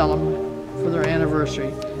Barbara DeSelum for their anniversary.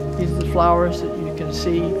 These are the flowers that you can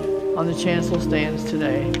see on the chancel stands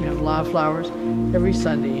today. We have live flowers every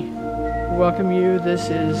Sunday. We welcome you. This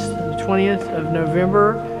is the 20th of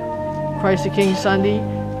November, Christ the King Sunday.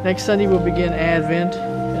 Next Sunday we'll begin Advent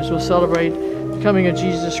as we'll celebrate the coming of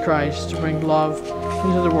Jesus Christ to bring love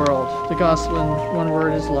into the world. The gospel in one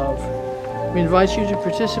word is love. We invite you to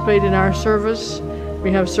participate in our service.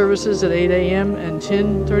 We have services at 8 a.m. and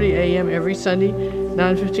 10:30 a.m. every Sunday,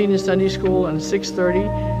 9:15 in Sunday school, and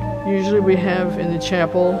 6:30. Usually we have in the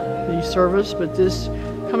chapel the service, but this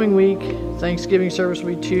coming week, Thanksgiving service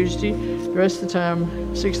will be Tuesday. The rest of the time,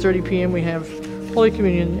 6:30 p.m., we have Holy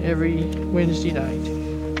Communion every Wednesday night.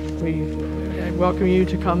 We welcome you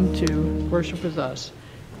to come to worship with us.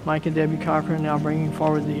 Mike and Debbie Cochran now bringing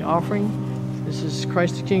forward the offering. This is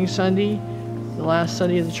Christ the King Sunday, the last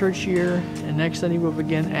Sunday of the church year, and next Sunday we'll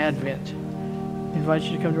begin Advent. We invite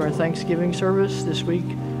you to come to our Thanksgiving service this week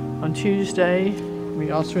on Tuesday.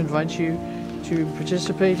 We also invite you to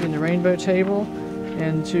participate in the rainbow table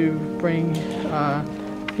and to bring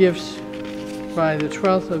gifts by the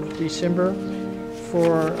 12th of December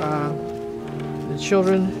for the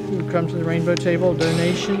children who come to the rainbow table,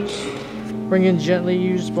 donations. Bring in gently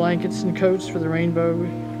used blankets and coats for the rainbow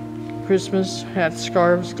Christmas, hats,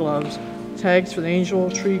 scarves, gloves. Tags for the angel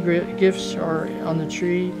tree gifts are on the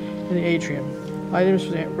tree in the atrium. Items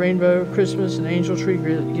for the rainbow Christmas and angel tree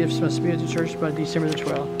gifts must be at the church by December the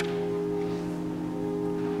 12th.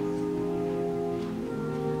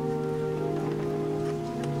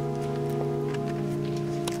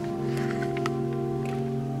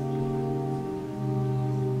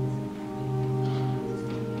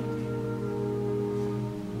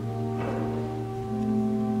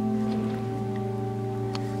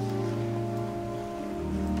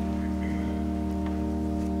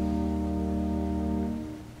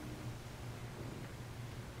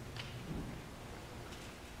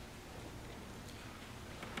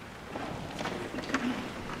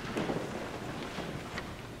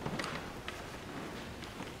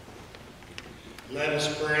 Let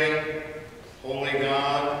us pray. Holy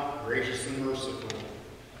God, gracious and merciful,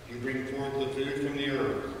 you bring forth the food from the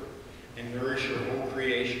earth and nourish your whole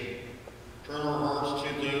creation. Turn our hearts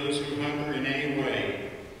to those who hunger in any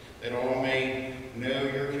way, that all may know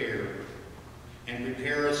your care. And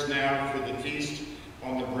prepare us now for the feast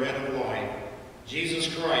on the bread of life,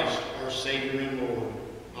 Jesus Christ, our Savior and Lord.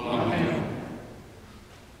 Amen.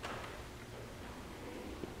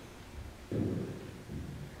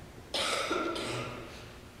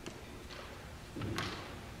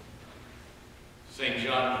 St.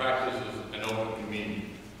 John practices an open communion.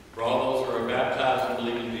 For all those who are baptized and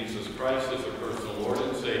believe in Jesus Christ as their personal Lord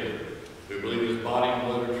and Savior, who believe his body and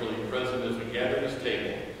blood are truly present as we gather at his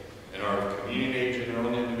table, and are of communion age in their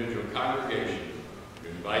own individual congregation,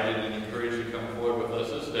 you're invited and encouraged to come forward with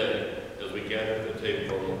us this day as we gather at the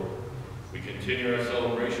table of the Lord. We continue our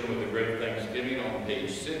celebration with a great thanksgiving on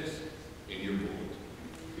page 6 in your bulletin.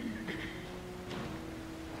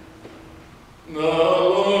 The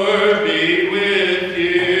Lord be with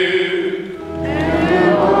you.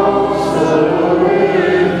 And also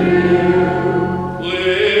with you.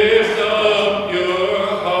 Lift up your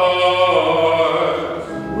hearts.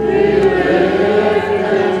 We lift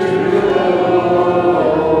them to the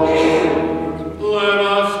Lord. Let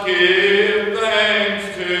us give thanks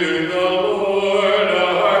to the Lord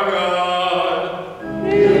our God.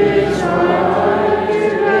 It is right to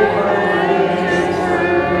give thanks and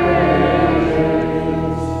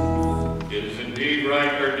praise. It is indeed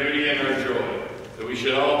right, our duty and our joy, that we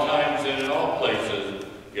should all times and in all places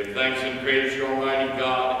give thanks and praise to Almighty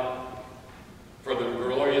God for the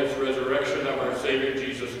glorious resurrection of our Savior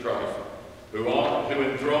Jesus Christ, who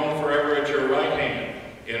enthroned forever at your right hand,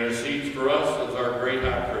 intercedes for us as our great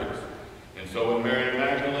high priest. And so with Mary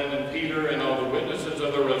Magdalene and Peter and all the witnesses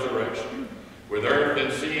of the resurrection, with earth and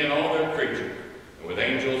sea and all their creatures, and with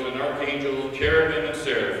angels and archangels, cherubim and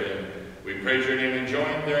seraphim, we praise your name and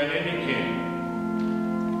join their unending hymn.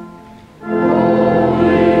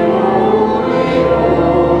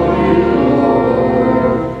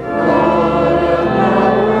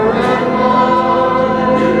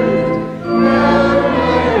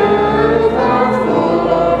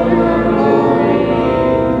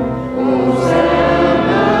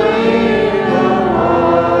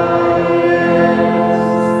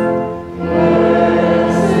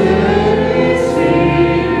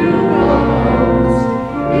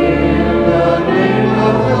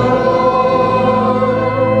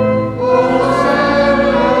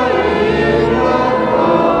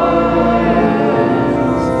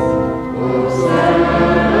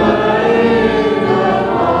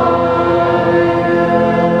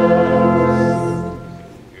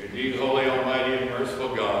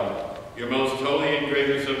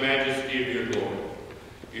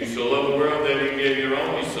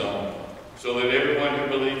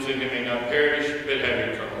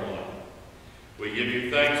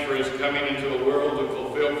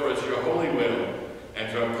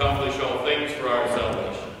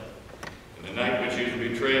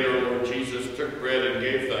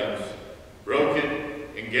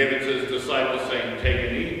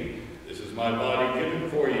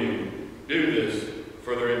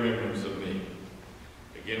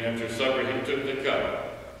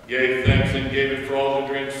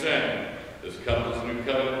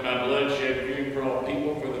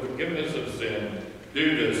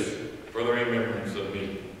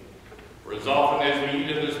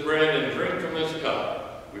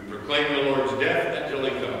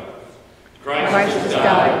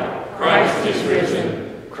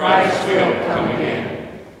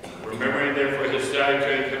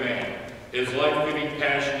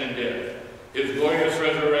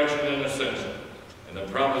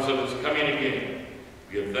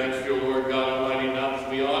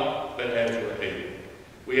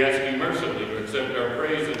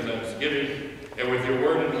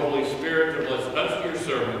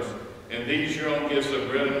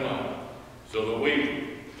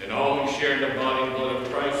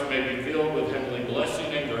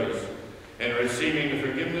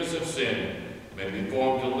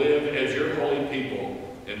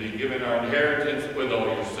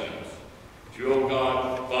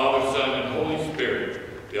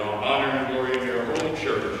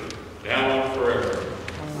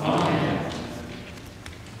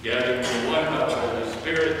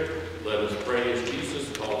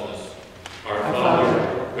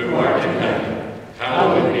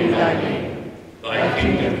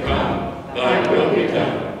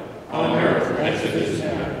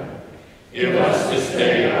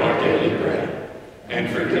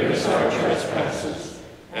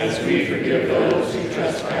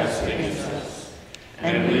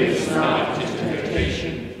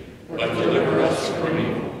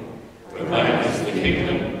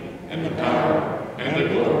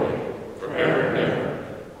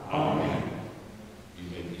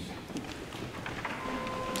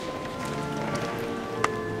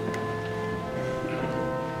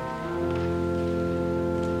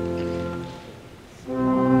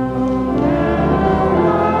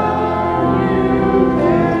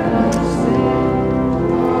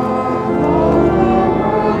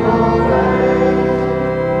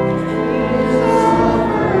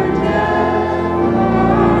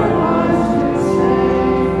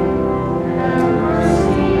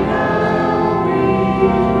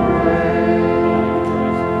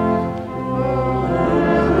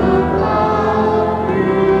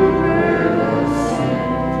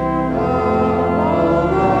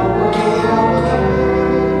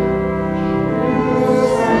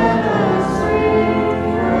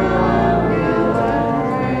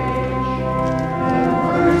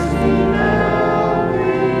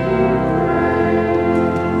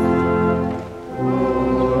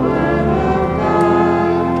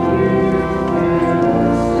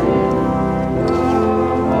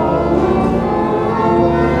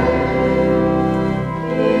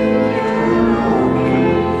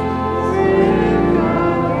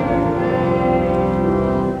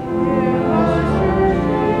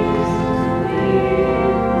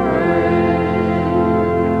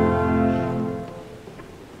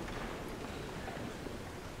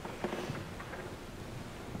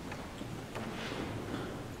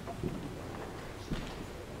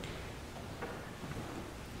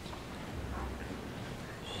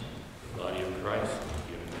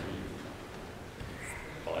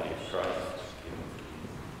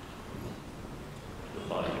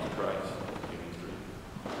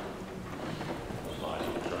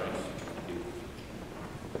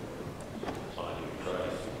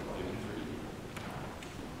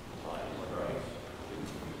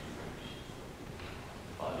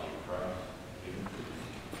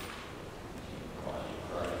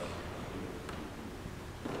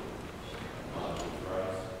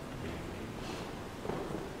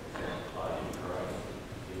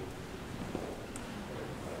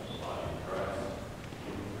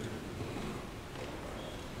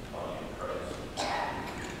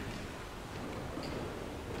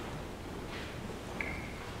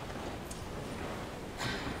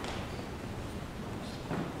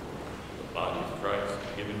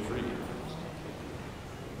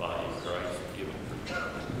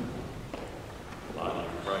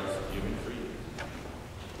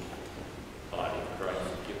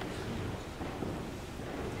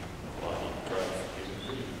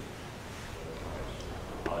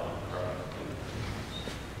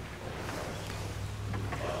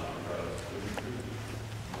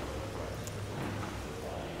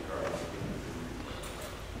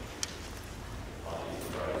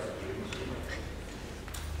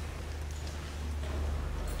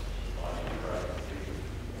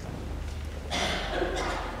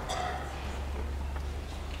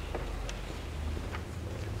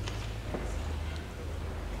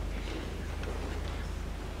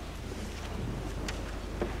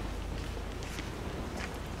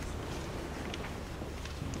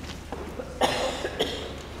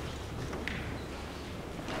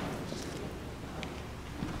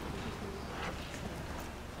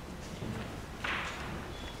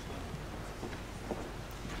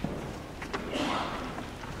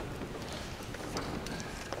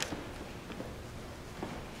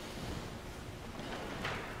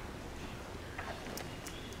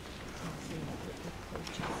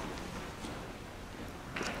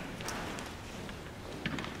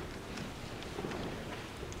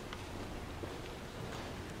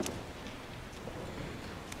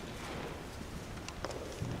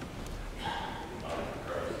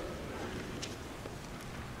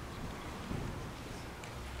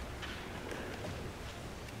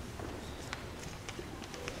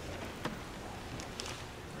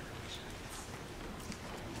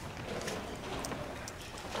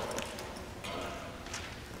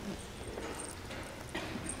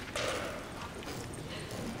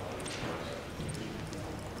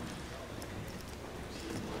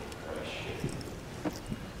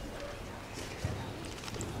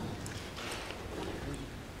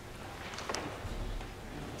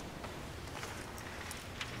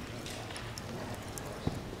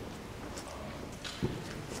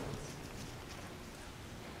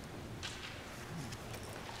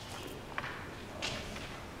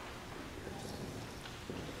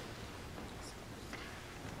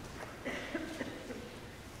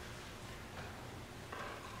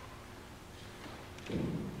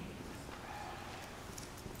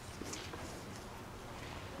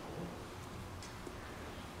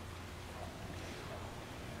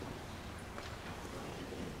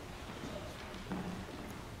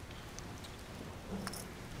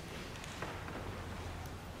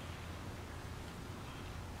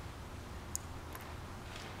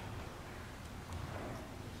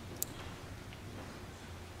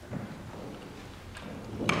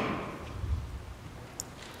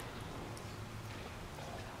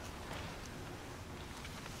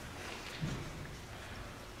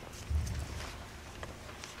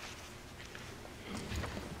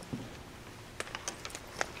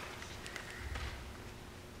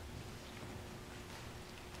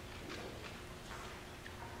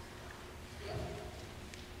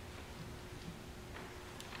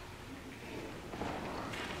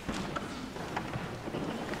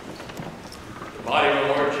 body of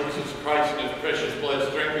the Lord Jesus Christ and his precious blood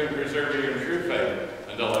strengthen, preserve you in true faith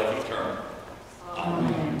until life eternal.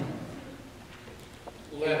 Amen.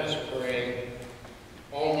 Let us pray.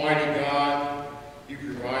 Almighty God, you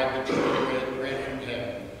provide the true bread from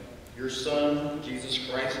heaven, your Son, Jesus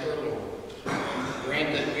Christ our Lord.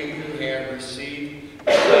 Grant that we who have received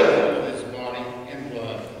the sacrament of his body and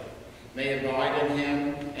blood may abide in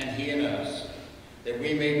him and he in us, that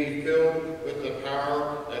we may be filled with the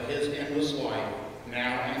power of his endless life,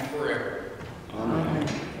 now and forever. Amen.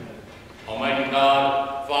 Almighty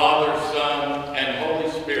God, Father, Son, and Holy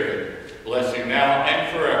Spirit, bless you now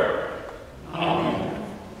and forever. Amen.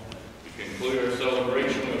 We conclude our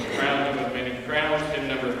celebration with crowning of many crowns, hymn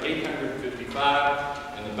number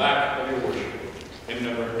 855, in the back of your worship. Hymn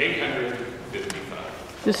number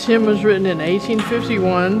 855. This hymn was written in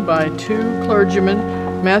 1851 by two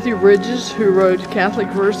clergymen, Matthew Bridges, who wrote Catholic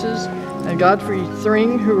verses, and Godfrey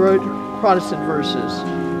Thring, who wrote Protestant verses.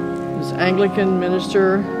 This Anglican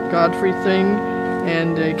minister, Godfrey Thring,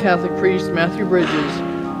 and a Catholic priest, Matthew Bridges,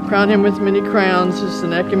 crowned him with many crowns. This is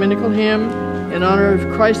an ecumenical hymn in honor of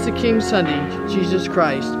Christ the King Sunday, Jesus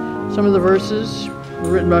Christ. Some of the verses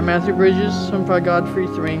were written by Matthew Bridges, some by Godfrey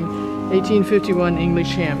Thring, 1851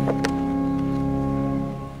 English hymn.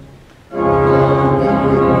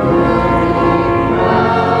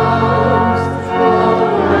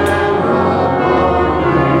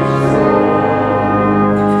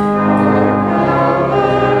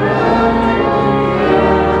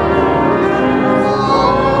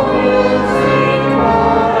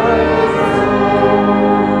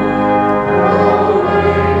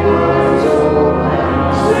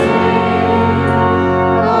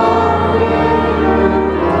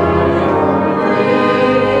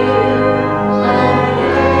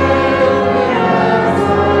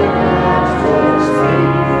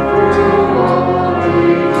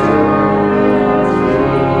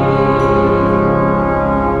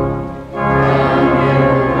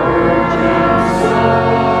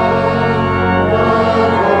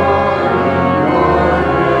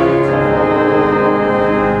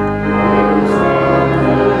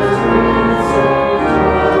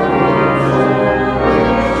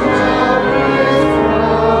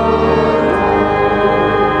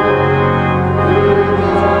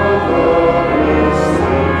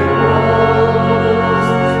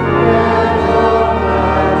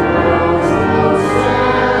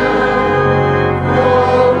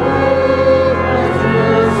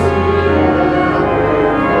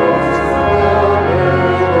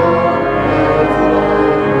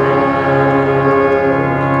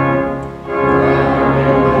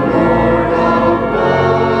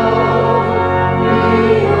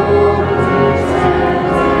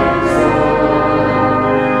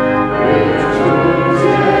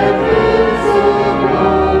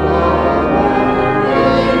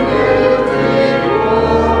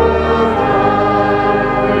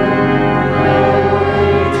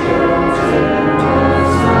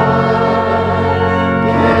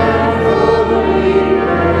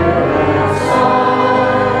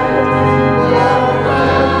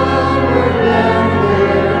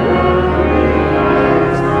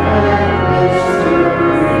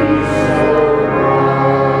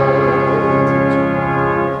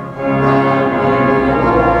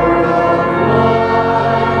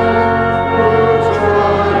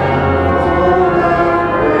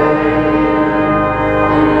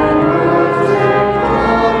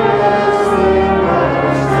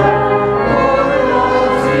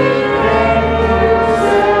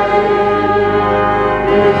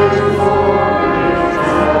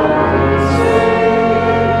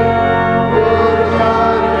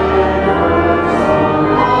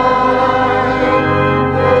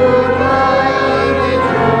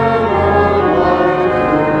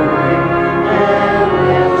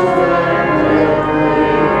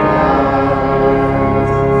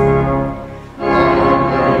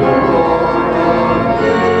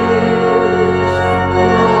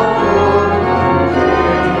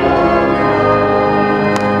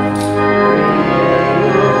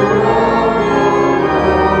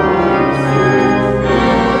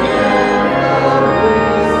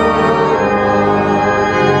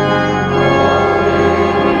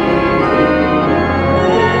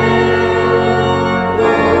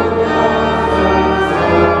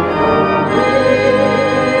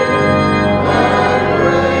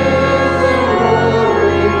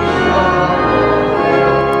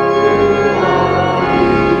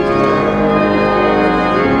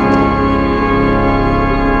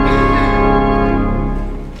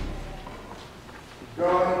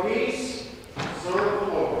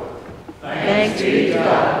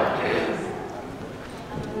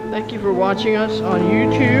 watching us on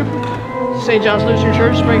YouTube. St. John's Lutheran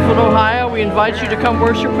Church, Springfield, Ohio. We invite you to come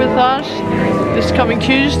worship with us this coming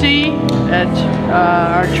Tuesday at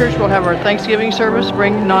our church. We'll have our Thanksgiving service.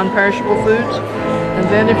 Bring non-perishable foods. And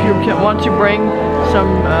then if you want to bring some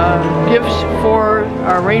gifts for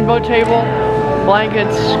our rainbow table,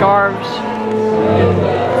 blankets, scarves, you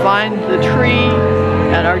can find the tree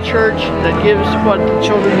at our church that gives what the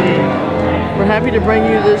children need. We're happy to bring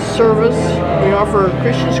you this service. We offer a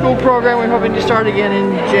Christian school program. We're hoping to start again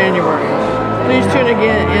in January. Please tune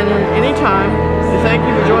again in anytime. We thank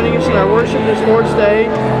you for joining us in our worship this Lord's Day.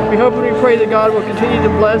 We hope and we pray that God will continue to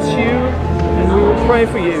bless you, and we will pray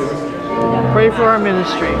for you. Pray for our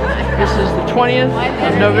ministry. This is the 20th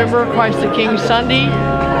of November, Christ the King Sunday.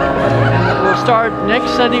 We'll start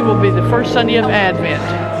next Sunday, will be the first Sunday of Advent.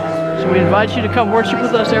 So we invite you to come worship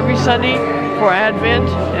with us every Sunday for Advent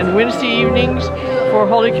and Wednesday evenings for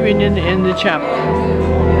Holy Communion in the chapel.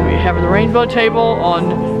 We have the rainbow table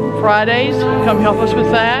on Fridays. Come help us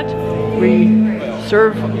with that. We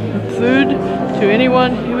serve food to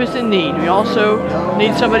anyone who is in need. We also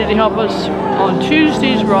need somebody to help us on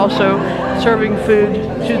Tuesdays. We're also serving food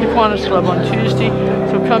to the Kiwanis Club on Tuesday.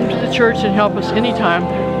 So come to the church and help us anytime.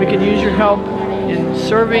 We can use your help in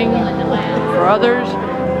serving for others,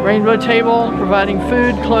 rainbow table, providing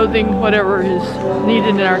food, clothing, whatever is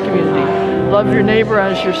needed in our community. Love your neighbor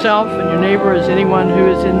as yourself, and your neighbor as anyone who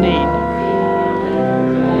is in need.